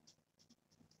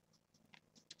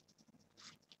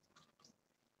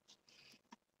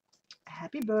 A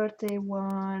happy birthday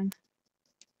one.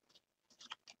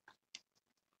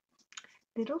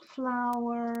 Little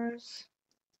flowers.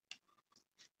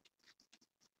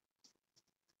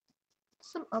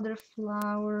 Some other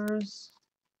flowers.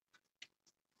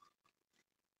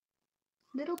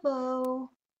 Little bow.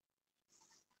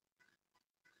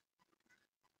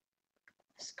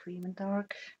 Scream in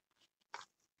dark.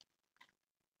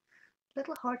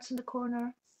 Little hearts in the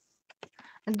corner.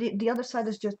 And the other side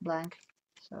is just blank.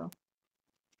 So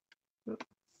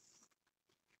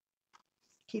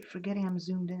keep forgetting I'm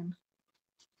zoomed in.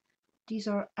 These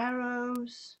are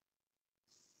arrows.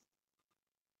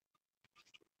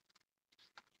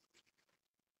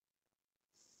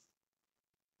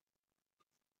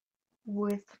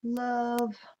 With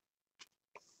love.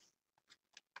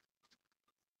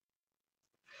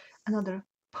 Another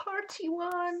party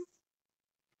one.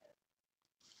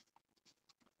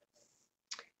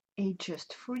 A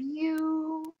just for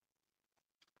you.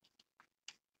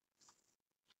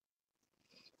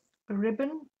 A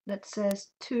ribbon that says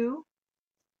to.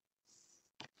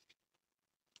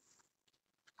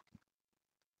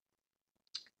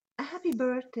 A happy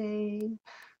birthday.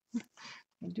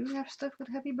 I do have stuff with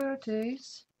happy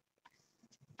birthdays.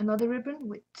 Another ribbon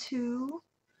with 2.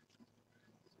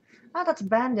 Ah, that's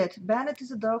Bandit. Bandit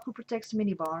is a dog who protects the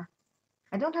minibar.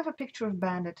 I don't have a picture of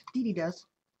Bandit. Didi does.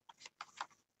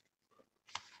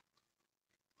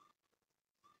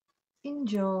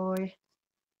 Enjoy.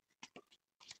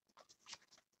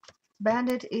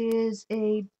 Bandit is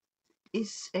a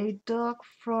dog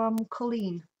from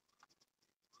Colleen.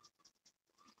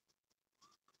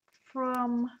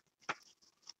 From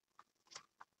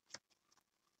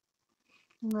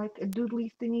like a doodly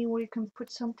thingy where you can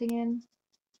put something in.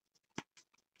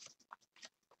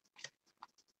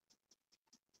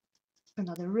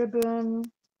 Another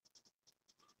ribbon.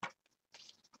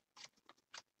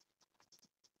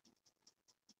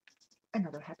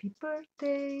 Another happy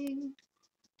birthday.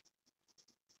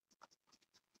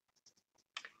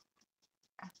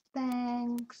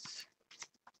 Thanks.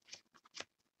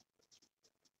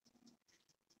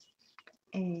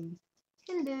 A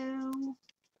hello.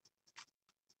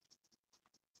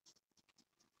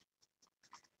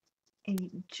 A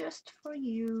just for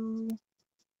you.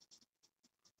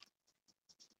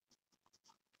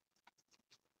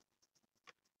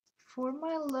 For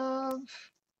my love.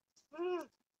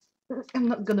 I'm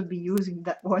not gonna be using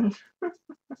that one.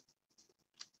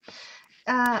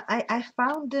 I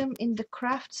found them in the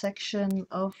craft section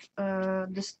of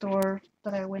the store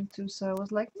that I went to, so I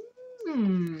was like,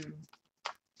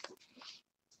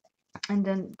 And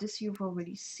then this you've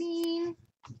already seen.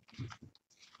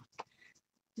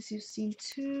 This you've seen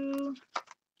too.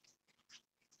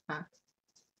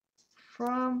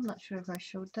 From, not sure if I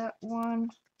showed that one.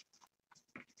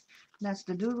 That's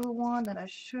the doodle one that I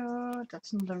showed.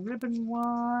 That's another ribbon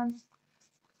one.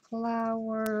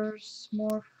 Flowers,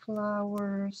 more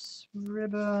flowers,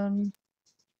 ribbon.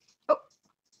 Oh!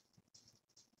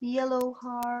 Yellow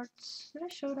hearts. Did I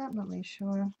show that? Not really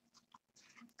sure.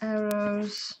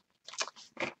 Arrows.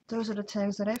 Those are the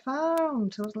tags that I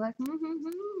found. So I was like,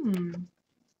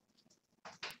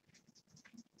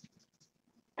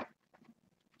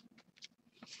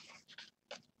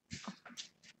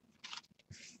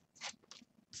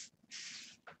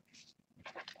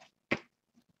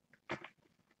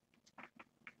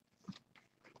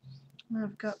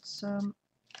 I've got some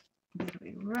the other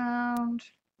way around.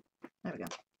 There we go.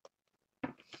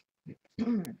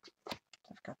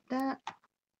 I've got that.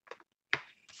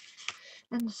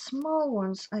 And the small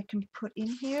ones I can put in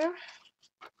here.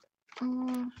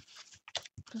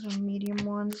 Those are medium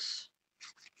ones.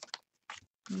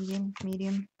 Medium,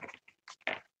 medium.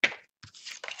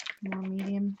 More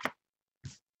medium.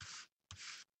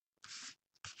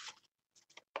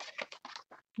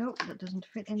 Nope, that doesn't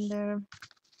fit in there.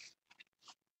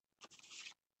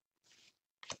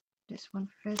 This one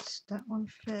fits, that one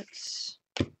fits.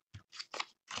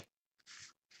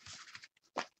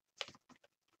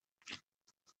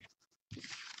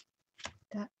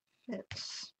 That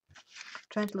fits.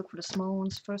 Trying to look for the small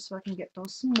ones first so I can get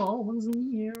those small ones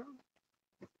in here.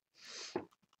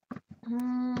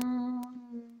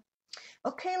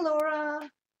 Okay,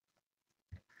 Laura.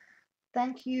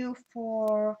 Thank you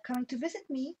for coming to visit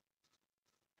me.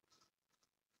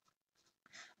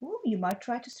 Ooh, you might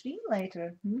try to stream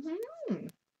later.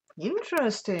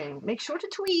 Interesting. Make sure to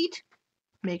tweet.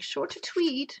 Make sure to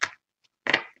tweet.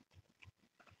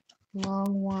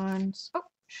 Long ones. Oh,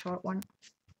 short one.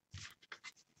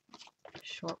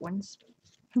 Short ones.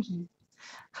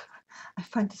 I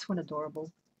find this one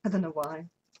adorable. I don't know why.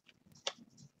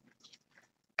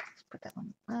 Let's put that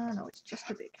one. No, it's just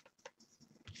too big.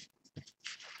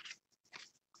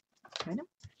 Right now.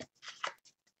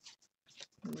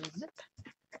 Zip.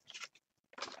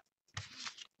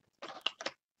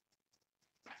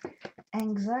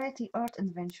 Anxiety Art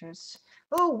Adventures.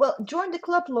 Oh, well, join the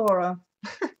club, Laura.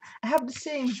 I have the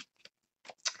same.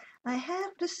 I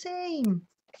have the same.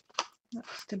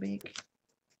 That's too big.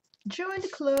 Join the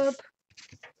club.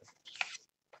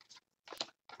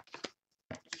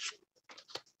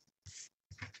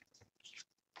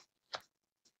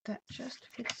 That just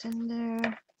fits in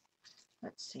there.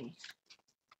 Let's see.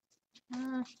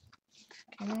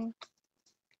 Okay.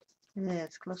 Yeah,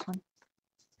 it's a close one.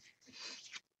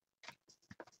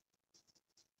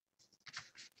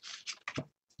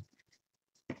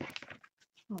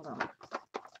 Hold on.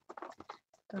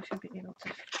 Those should be able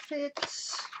to fit.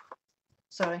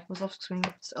 Sorry, was off screen.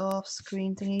 It's off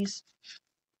screen thingies.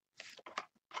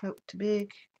 Oh, too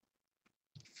big.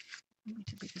 Maybe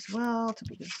too big as well. Too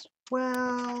big as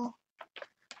well.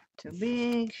 Too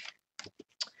big.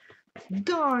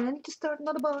 Darn, I need to start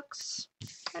another box.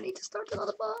 I need to start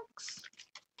another box.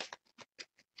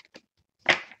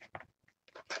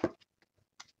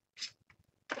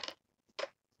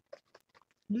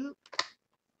 Nope.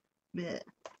 Yeah.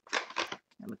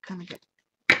 I'm kind of get.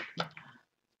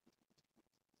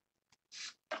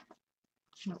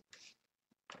 Nope.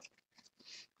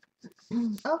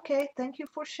 Okay, thank you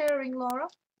for sharing, Laura.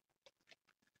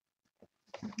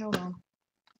 Hold on.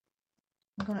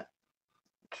 I'm gonna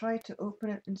try to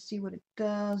open it and see what it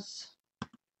does.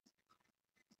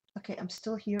 Okay, I'm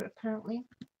still here apparently.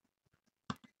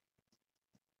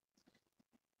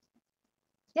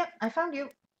 Yep, I found you.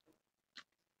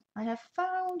 I have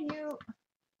found you.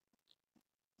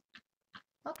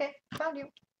 Okay, found you.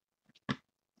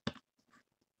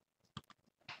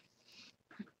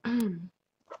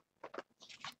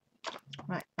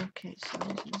 Right, okay, so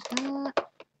this is that.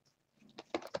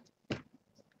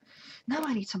 Now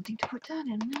I need something to put that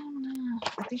in.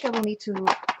 I think I will need to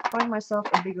find myself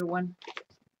a bigger one.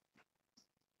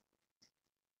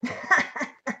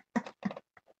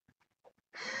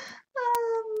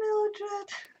 Mildred.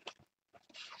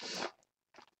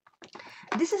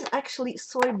 This is actually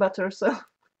soy butter, so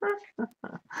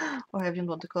or I didn't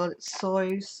want to call it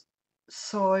soy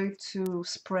to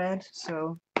spread,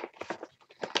 so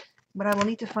but I will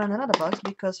need to find another box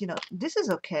because you know this is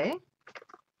okay,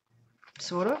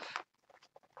 sort of,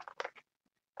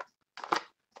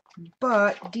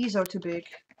 but these are too big,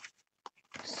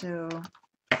 so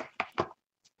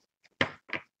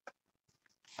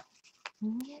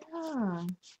yeah.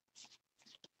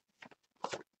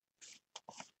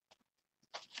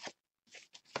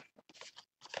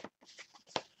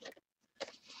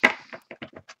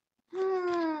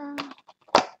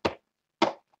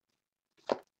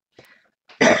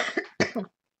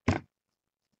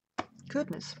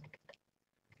 Goodness.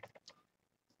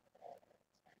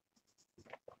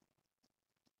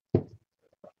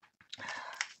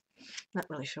 Not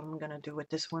really sure what I'm gonna do with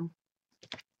this one.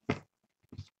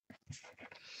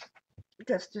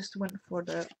 That's just one for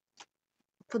the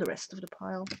rest of the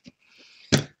pile.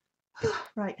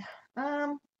 Right.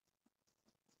 Oh,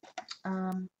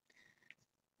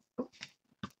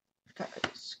 got a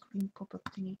screen pop-up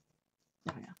thingy.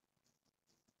 There we go.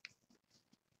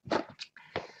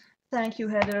 Thank you,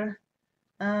 Heather.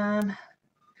 I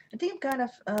think I'm kind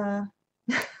of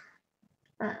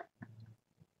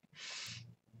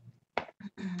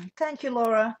thank you,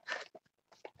 Laura.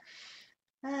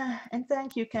 And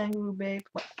thank you, Kangaroo Babe.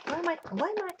 Why am I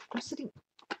I'm sitting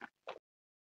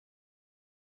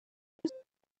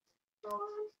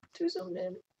too zoomed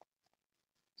in.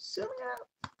 Zooming out.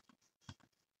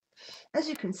 As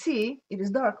you can see, it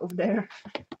is dark over there.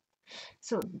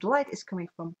 So the light is coming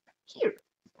from here.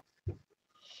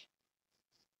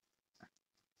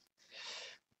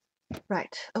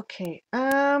 Right, okay.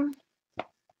 I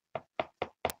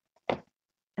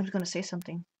was gonna say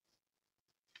something.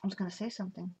 I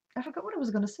forgot what I was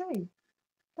gonna say.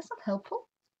 That's not helpful.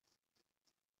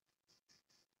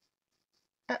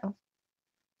 Uh-oh.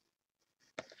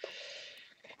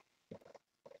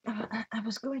 I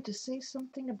was going to say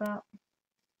something about...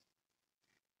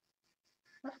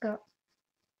 I forgot.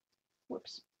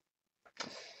 Whoops.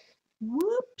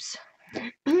 Whoops.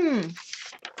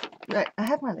 Right, I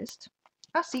have my list.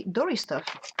 Ah, see, Dory stuff.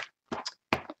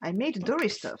 I made Dory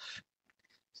stuff.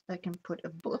 So I can put a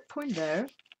bullet point there.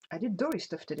 I did Dory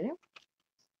stuff today.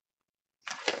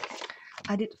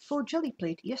 I did faux jelly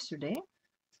plate yesterday.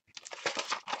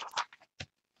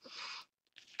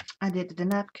 I did the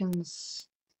napkins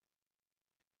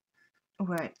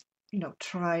where I, you know,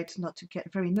 tried not to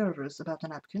get very nervous about the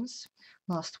napkins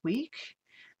last week.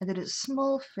 I did a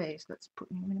small face. Let's put...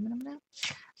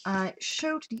 I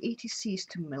showed the ATCs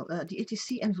to the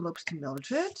ATC envelopes to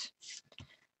Mildred.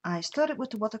 I started with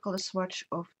the watercolor swatch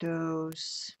of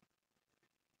those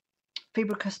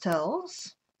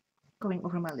Faber-Castells. Going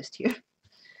over my list here.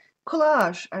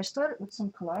 collage. I started with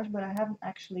some collage, but I haven't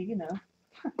actually, you know.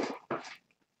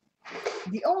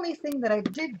 The only thing that I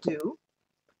did do,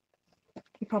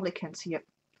 you probably can't see it,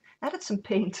 added some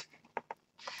paint,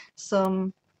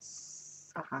 some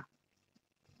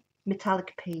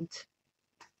metallic paint.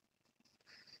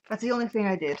 That's the only thing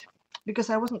I did, because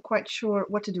I wasn't quite sure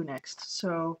what to do next.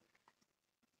 So,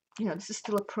 you know, this is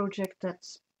still a project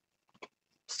that's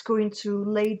just going to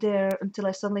lay there until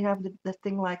I suddenly have the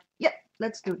thing like, yep,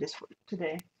 let's do this for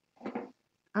today.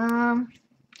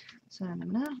 So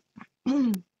now,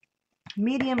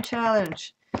 medium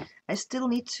challenge. I still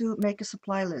need to make a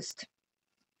supply list.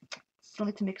 Still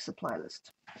need to make a supply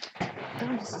list.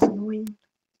 Oh, this is annoying.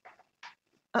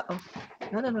 Uh-oh.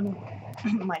 No, no, no, no.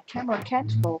 My camera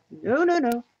can't fall. No, no,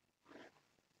 no.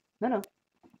 No, no.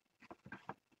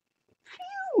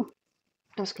 Phew!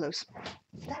 That was close.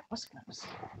 That was close.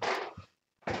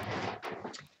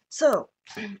 So,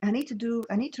 I need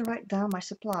to write down my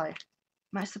supplies.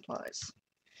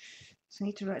 So I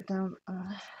need to write down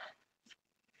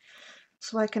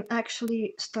so I can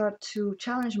actually start to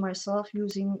challenge myself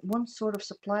using one sort of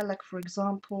supply, like for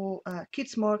example,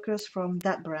 kids markers from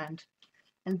that brand,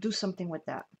 and do something with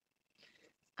that.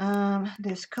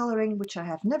 There's coloring, which I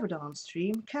have never done on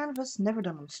stream. Canvas, never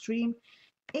done on stream.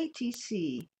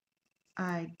 ATC,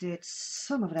 I did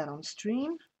some of that on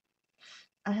stream.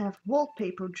 I have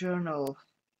wallpaper journal.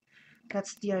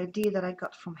 That's the idea that I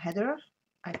got from Heather.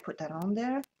 I put that on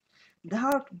there. The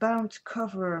hardbound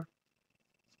cover,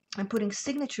 I'm putting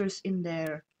signatures in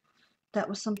there. That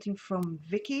was something from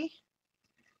Vicky,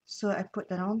 so I put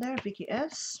that on there, Vicky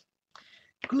S.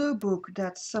 Glue book,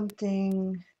 that's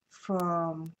something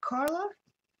from Carla.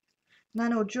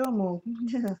 Nano Jomo,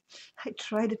 I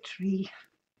tried a tree.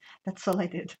 That's all I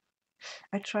did.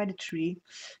 I tried a tree.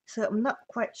 So I'm not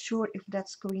quite sure if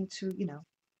that's going to, you know,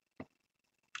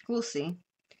 we'll see.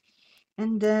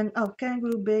 And then, oh,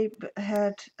 Kangaroo Babe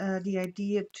had the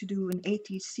idea to do an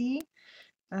ATC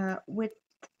with,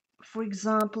 for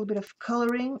example, a bit of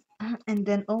coloring, and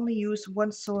then only use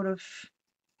one sort of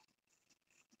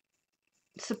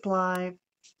supply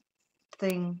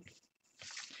thing.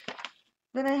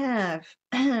 Then I have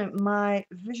my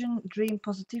Vision Dream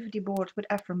Positivity board with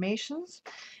affirmations.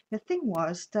 The thing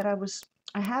was that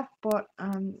I have bought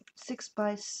 6"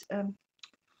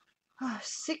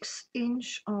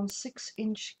 on 6"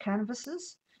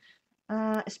 canvases,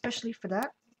 especially for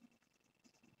that.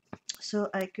 So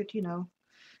I could, you know,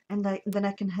 and then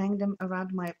I can hang them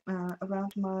around my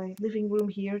living room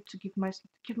here to give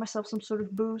myself some sort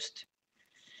of boost.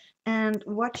 And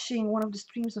watching one of the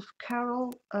streams of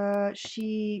Carol,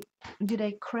 she did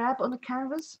a crab on the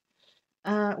canvas,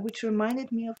 which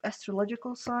reminded me of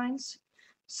astrological signs.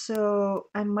 So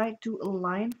I might do a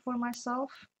lion for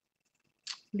myself.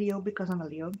 Leo, because I'm a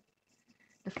Leo.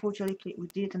 The 4 jelly plate we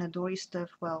did, and a Dory stuff.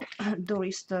 Well,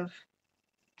 Dory stuff.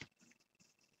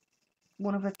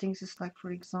 One of the things is like,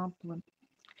 for example,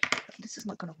 this is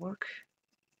not gonna work.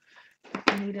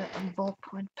 I need a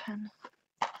ballpoint pen.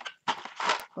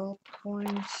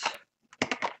 Ballpoint.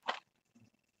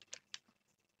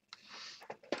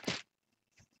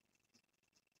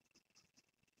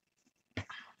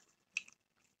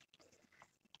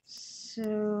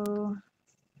 So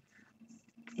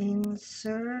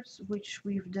inserts, which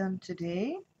we've done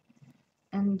today,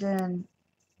 and then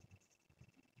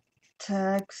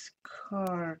tags,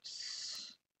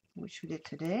 cards, which we did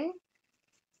today.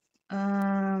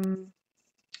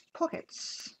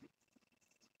 Pockets.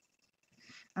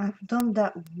 I've done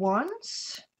that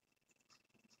once,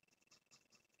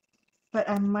 but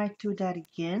I might do that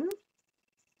again.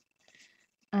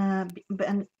 And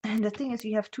the thing is,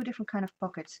 you have two different kind of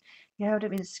pockets. You have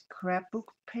them in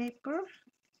scrapbook paper,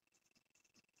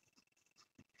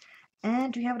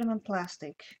 and you have them in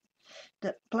plastic.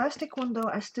 The plastic one, though,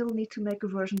 I still need to make a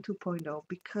version 2.0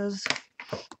 because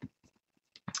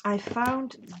I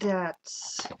found that.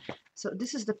 So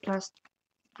this is the plastic.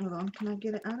 Hold on, can I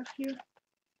get it out of here?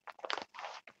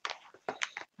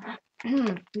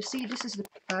 You see, this is the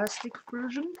plastic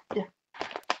version. Yeah,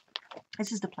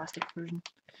 this is the plastic version.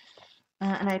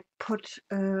 And I put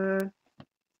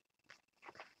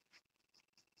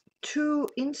 2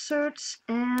 inserts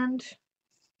and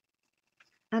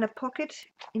a pocket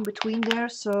in between there,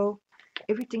 so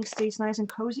everything stays nice and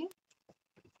cozy.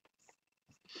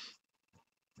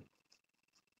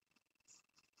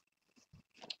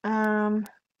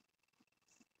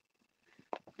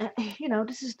 You know,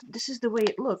 this is the way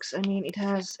it looks. I mean, it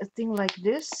has a thing like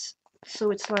this,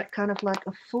 so it's like kind of like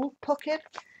a full pocket,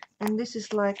 and this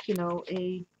is like, you know,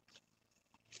 a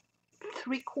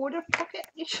 3/4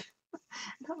 pocket-ish.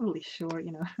 Not really sure,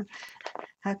 you know.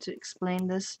 how to explain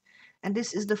this. And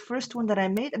this is the first one that I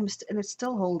made, and it's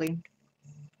still holding.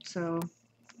 So,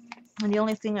 and the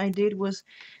only thing I did was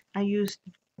I used,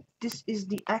 this is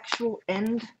the actual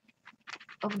end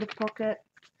of the pocket.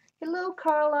 Hello,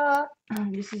 Carla.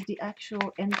 This is the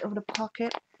actual end of the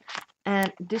pocket,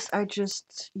 and this I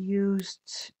just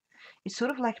used, it's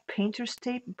sort of like painter's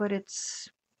tape, but it's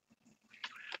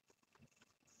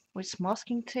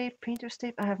masking tape, painter's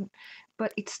tape, I haven't,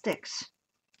 but it sticks.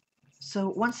 So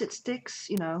once it sticks,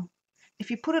 you know, if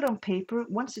you put it on paper,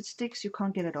 once it sticks, you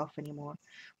can't get it off anymore.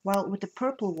 While with the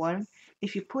purple one,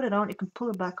 if you put it on, you can pull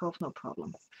it back off, no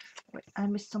problem. Wait, I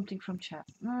missed something from chat.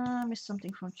 I missed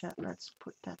something from chat. Let's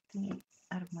put that thingy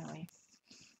out of my way.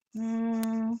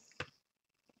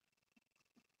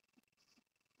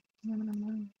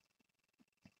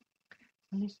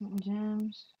 Listen,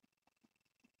 gems.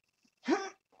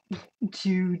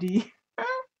 Judy.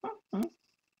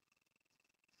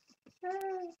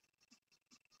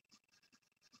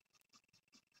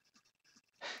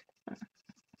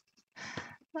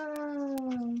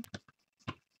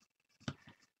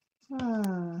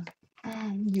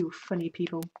 You funny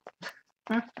people.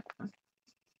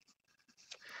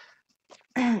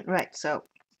 Right, so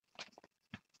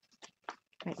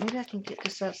maybe I can get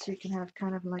this out so you can have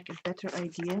kind of like a better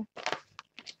idea.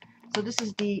 So this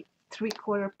is the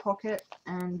 3/4 pocket,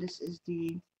 and this is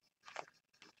the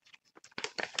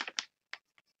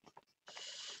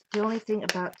only thing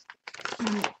about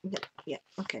yeah,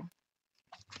 okay.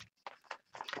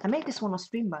 I made this one on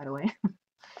stream, by the way.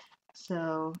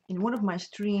 So in one of my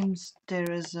streams, there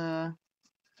is a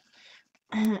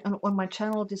on my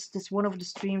channel, this one of the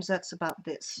streams that's about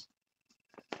this.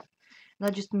 And I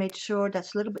just made sure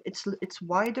that's a little bit, it's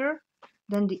wider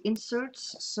than the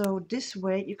inserts, so this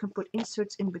way you can put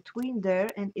inserts in between there,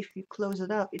 and if you close it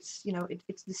up, it's, you know,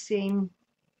 it's the same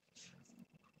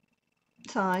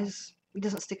size, it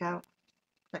doesn't stick out,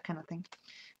 that kind of thing.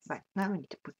 Right, now we need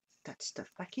to put that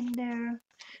stuff back in there,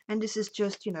 and this is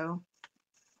just, you know,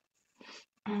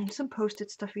 some post-it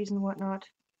stuffies and whatnot,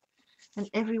 and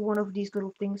every one of these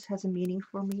little things has a meaning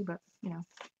for me, but you know.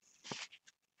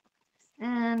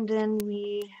 And then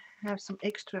we have some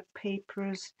extra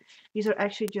papers. These are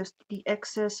actually just the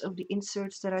excess of the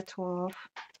inserts that I tore off.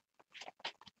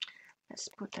 Let's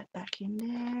put that back in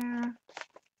there.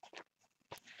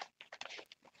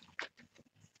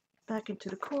 Back into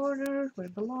the corner where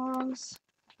it belongs.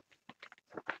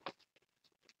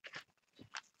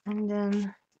 And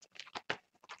then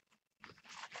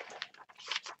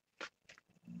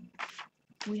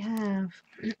we have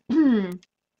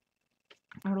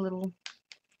our little,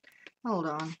 hold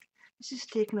on, this is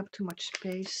taking up too much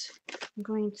space. I'm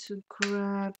going to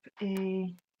grab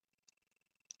a,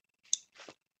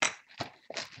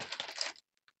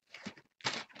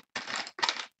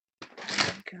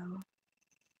 there we go.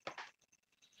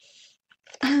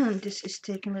 This is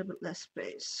taking a little bit less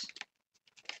space.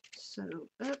 So,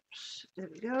 oops, there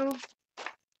we go.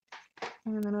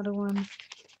 And another one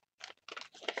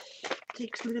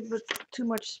takes a little bit too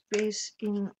much space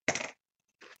in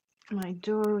my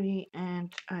dory,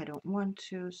 and I don't want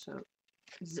to, so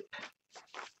zip.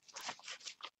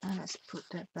 And let's put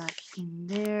that back in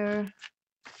there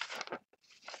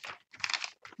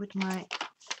with my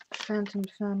Phantom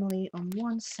family on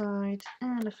one side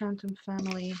and the Phantom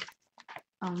family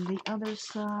on the other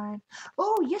side.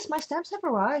 Oh yes, my stamps have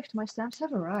arrived. My stamps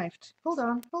have arrived. Hold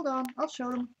on, I'll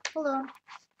show them. Hold on.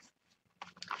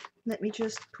 Let me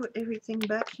just put everything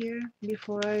back here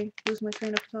before I lose my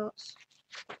train of thoughts.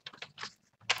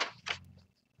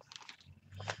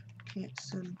 Okay,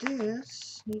 so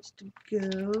this needs to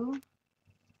go.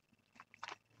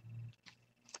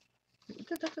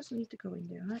 That doesn't need to go in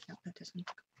there, right? No, that doesn't need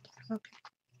to go in there. Okay.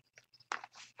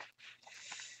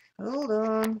 Hold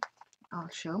on. I'll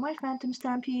show my Phantom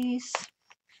stampies.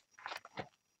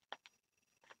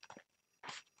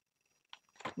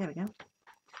 There we go.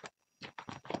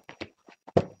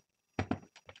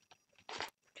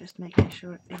 Just making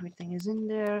sure everything is in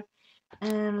there.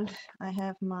 And I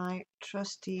have my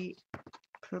trusty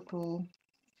purple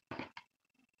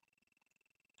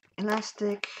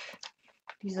elastic.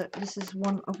 This is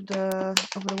one of the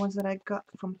ones that I got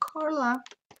from Carla.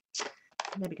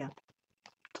 There we go.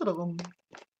 Ta-da!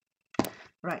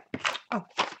 Right. Oh,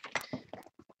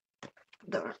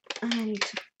 there. I need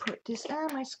to put this.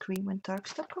 My screen went dark.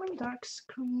 Stop going dark,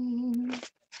 screen.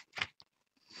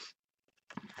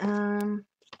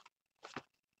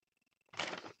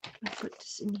 I put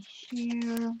this in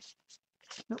here.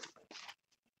 Nope.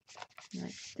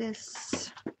 Like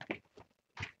this.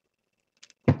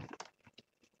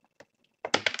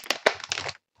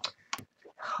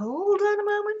 hold on a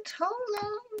moment, hold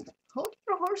on, hold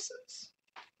your horses.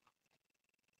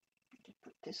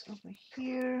 Put this over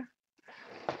here,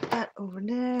 that over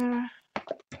there.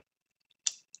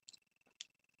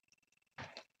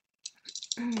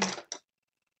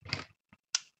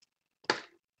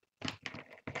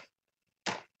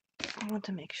 I want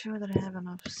to make sure that I have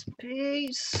enough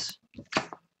space.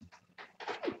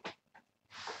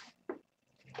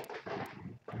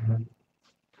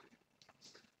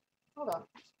 Hold on.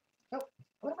 Oh,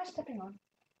 what am I stepping on?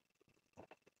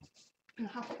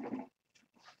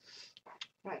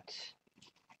 Right.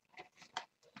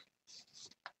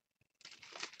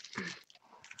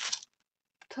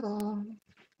 Ta-da!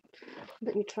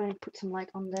 Let me try and put some light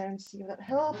on there and see if that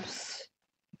helps.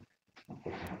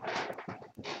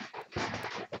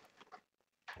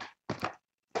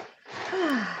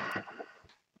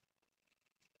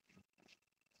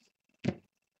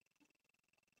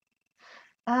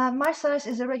 My size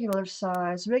is a regular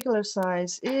size. Regular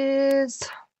size is...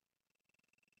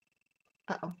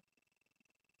 Uh-oh.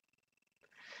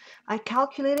 I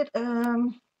calculated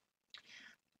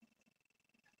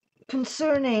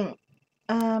concerning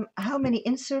how many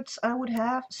inserts I would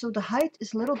have. So the height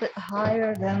is a little bit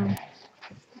higher than...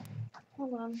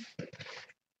 Hold on.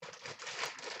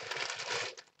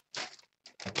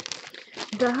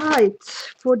 The height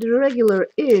for the regular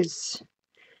is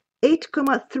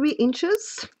 8,3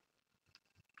 inches.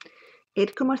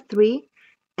 8,3,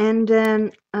 and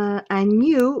then I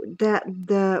knew that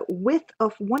the width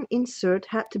of one insert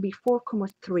had to be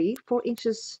 4,3, 4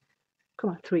 inches,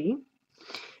 3,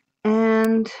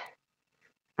 and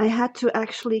I had to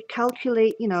actually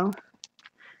calculate, you know,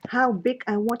 how big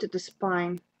I wanted the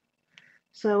spine.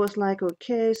 So I was like,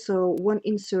 okay, so one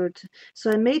insert.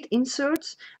 So I made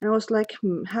inserts, and I was like,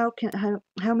 how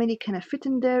many can I fit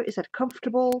in there? Is that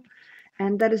comfortable?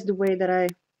 And that is the way that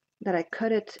I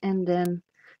cut it, and then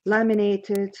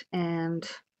laminated and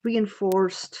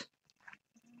reinforced.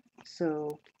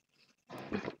 So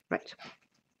right.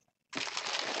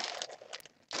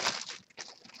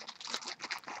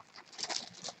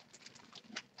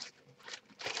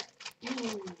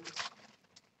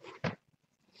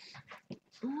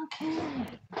 Okay.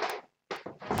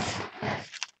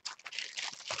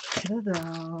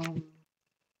 Ta-da.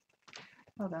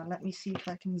 Hold on, let me see if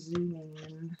I can zoom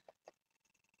in.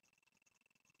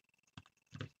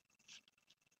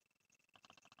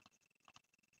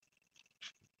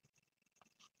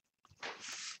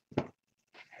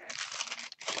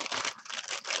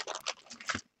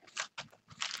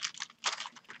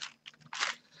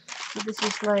 So this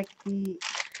is like the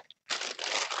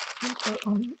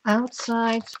on the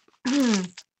outside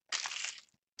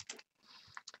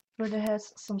where there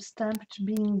has some stampage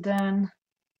being done.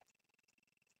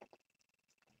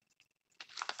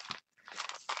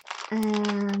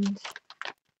 And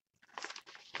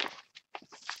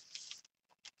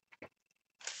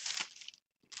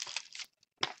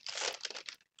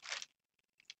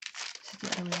it's the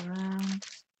other way around.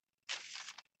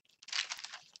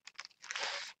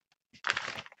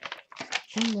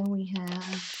 And then we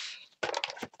have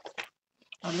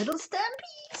our little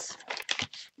stampies.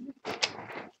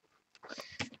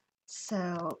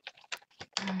 So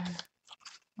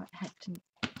I had to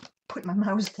put my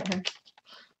mouse there.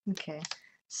 Okay,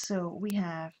 so we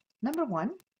have number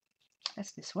 1,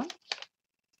 that's this one.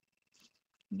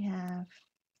 We have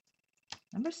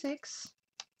number 6,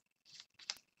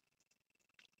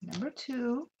 number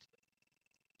 2,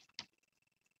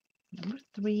 number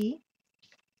 3,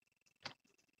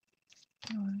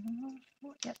 number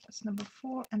 4, yep, that's number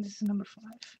 4, and this is number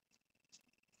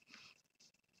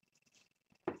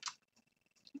 5.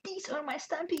 These are my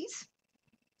stampies.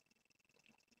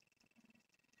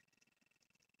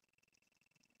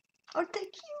 Aren't they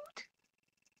cute?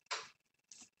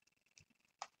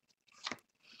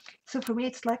 So for me,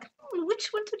 it's like, which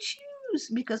one to choose?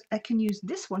 Because I can use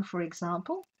this one, for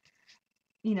example,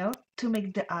 you know, to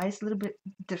make the eyes a little bit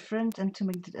different, and to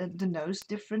make the nose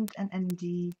different, and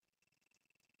the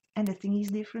thingies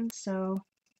different. So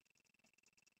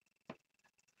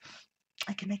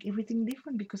I can make everything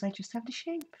different because I just have the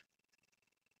shape.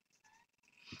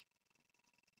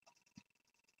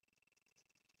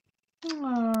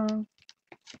 Aww.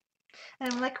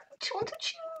 And I'm like, which one to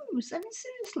choose? I mean,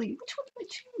 seriously, which one do I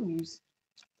choose?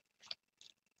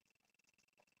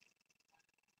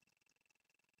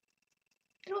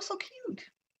 They're all so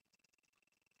cute.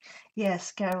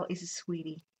 Yes, Carol is a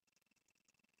sweetie.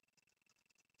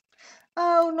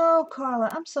 Oh no, Carla,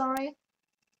 I'm sorry.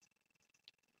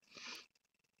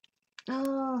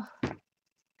 Oh.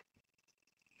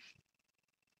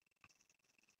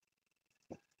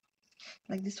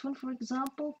 Like this one, for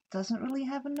example, doesn't really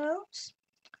have a nose,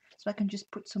 so I can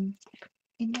just put some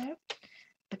in there.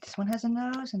 But this one has a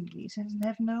nose, and these doesn't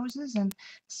have noses, and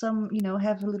some, you know,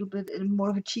 have a little bit more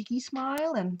of a cheeky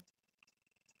smile, and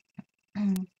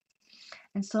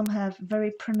and some have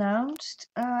very pronounced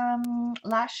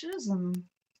lashes, and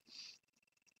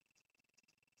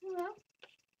you know,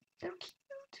 they're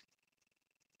cute.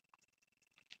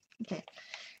 Okay,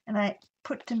 and I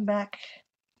put them back.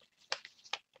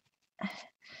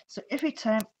 So every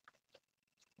time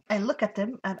I look at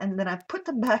them, and then I put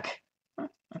them back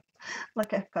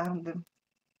like I found them.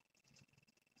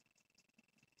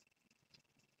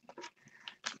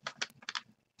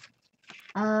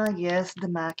 Ah, yes, the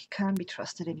Mac can't be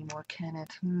trusted anymore, can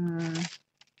it?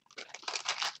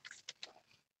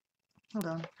 Hold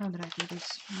on, how did I do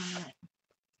this? Right.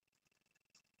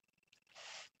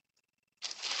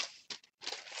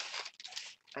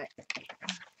 Right.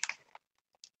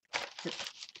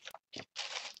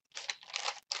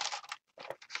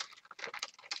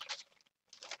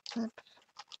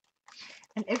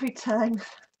 And every time,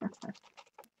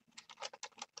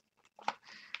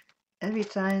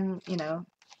 you know,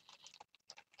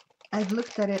 I've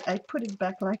looked at it, I put it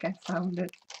back like I found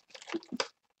it.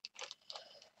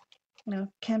 You know,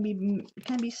 can be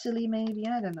silly maybe,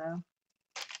 I don't know.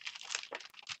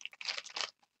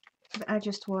 But I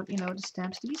just want, you know, the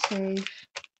stamps to be safe.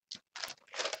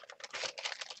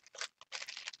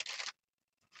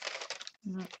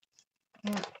 No,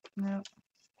 yeah, no.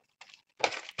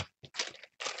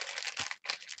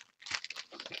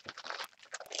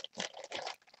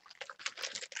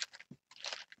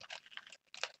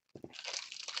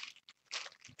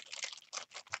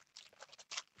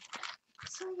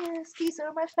 So yes, these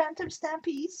are my Phantom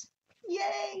Stampies.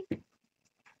 Yay!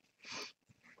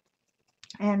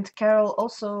 And Carol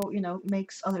also, you know,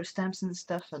 makes other stamps and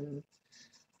stuff, and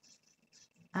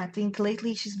I think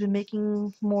lately she's been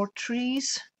making more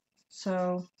trees.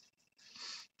 So,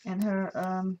 and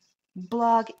her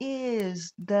blog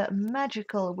is the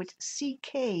magical with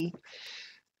CK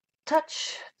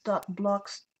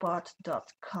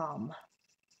touch.blogspot.com.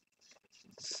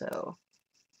 So,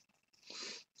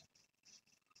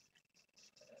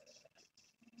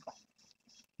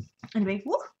 anyway,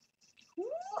 woo, woo,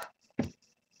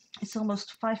 it's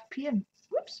almost 5 p.m.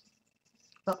 Whoops.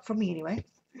 Well, for me anyway.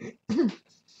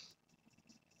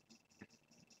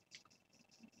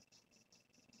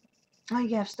 Oh,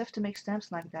 you have stuff to make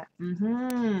stamps like that.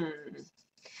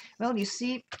 Well, you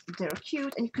see, they're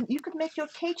cute, and you could make your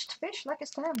caged fish like a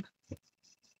stamp.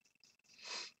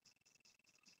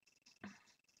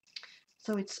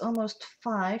 So it's almost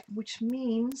 5, which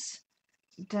means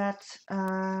that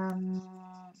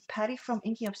Patty from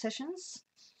Inky Obsessions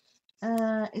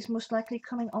is most likely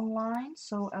coming online,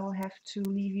 so I will have to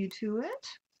leave you to it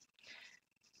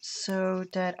so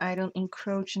that I don't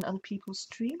encroach on other people's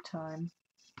stream time.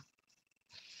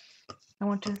 I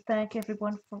want to thank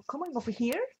everyone for coming over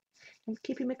here and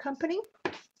keeping me company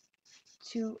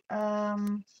to,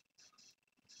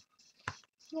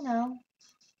 you know,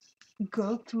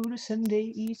 go through the Sunday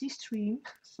easy stream.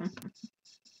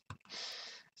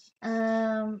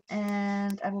 And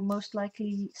I will most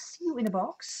likely see you in a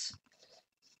box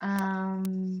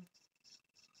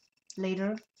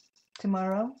later,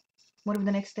 tomorrow, one of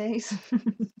the next days.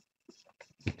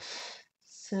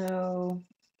 So,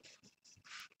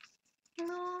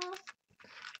 oh,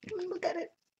 look at it,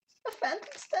 a Phantom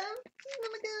stamp. Oh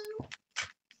my god.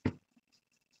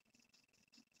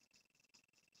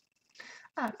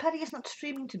 Ah, Patty is not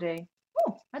streaming today.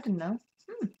 Oh, I didn't know.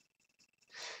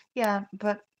 Yeah,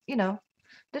 but you know,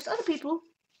 there's other people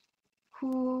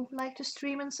who like to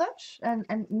stream and such, and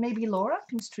maybe Laura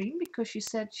can stream because she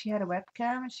said she had a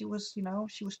webcam and she was, you know,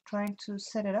 she was trying to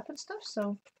set it up and stuff.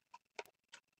 So,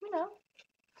 you know,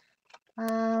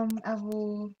 I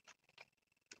will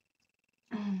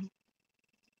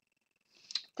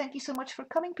thank you so much for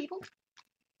coming, people,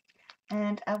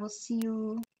 and I will see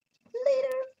you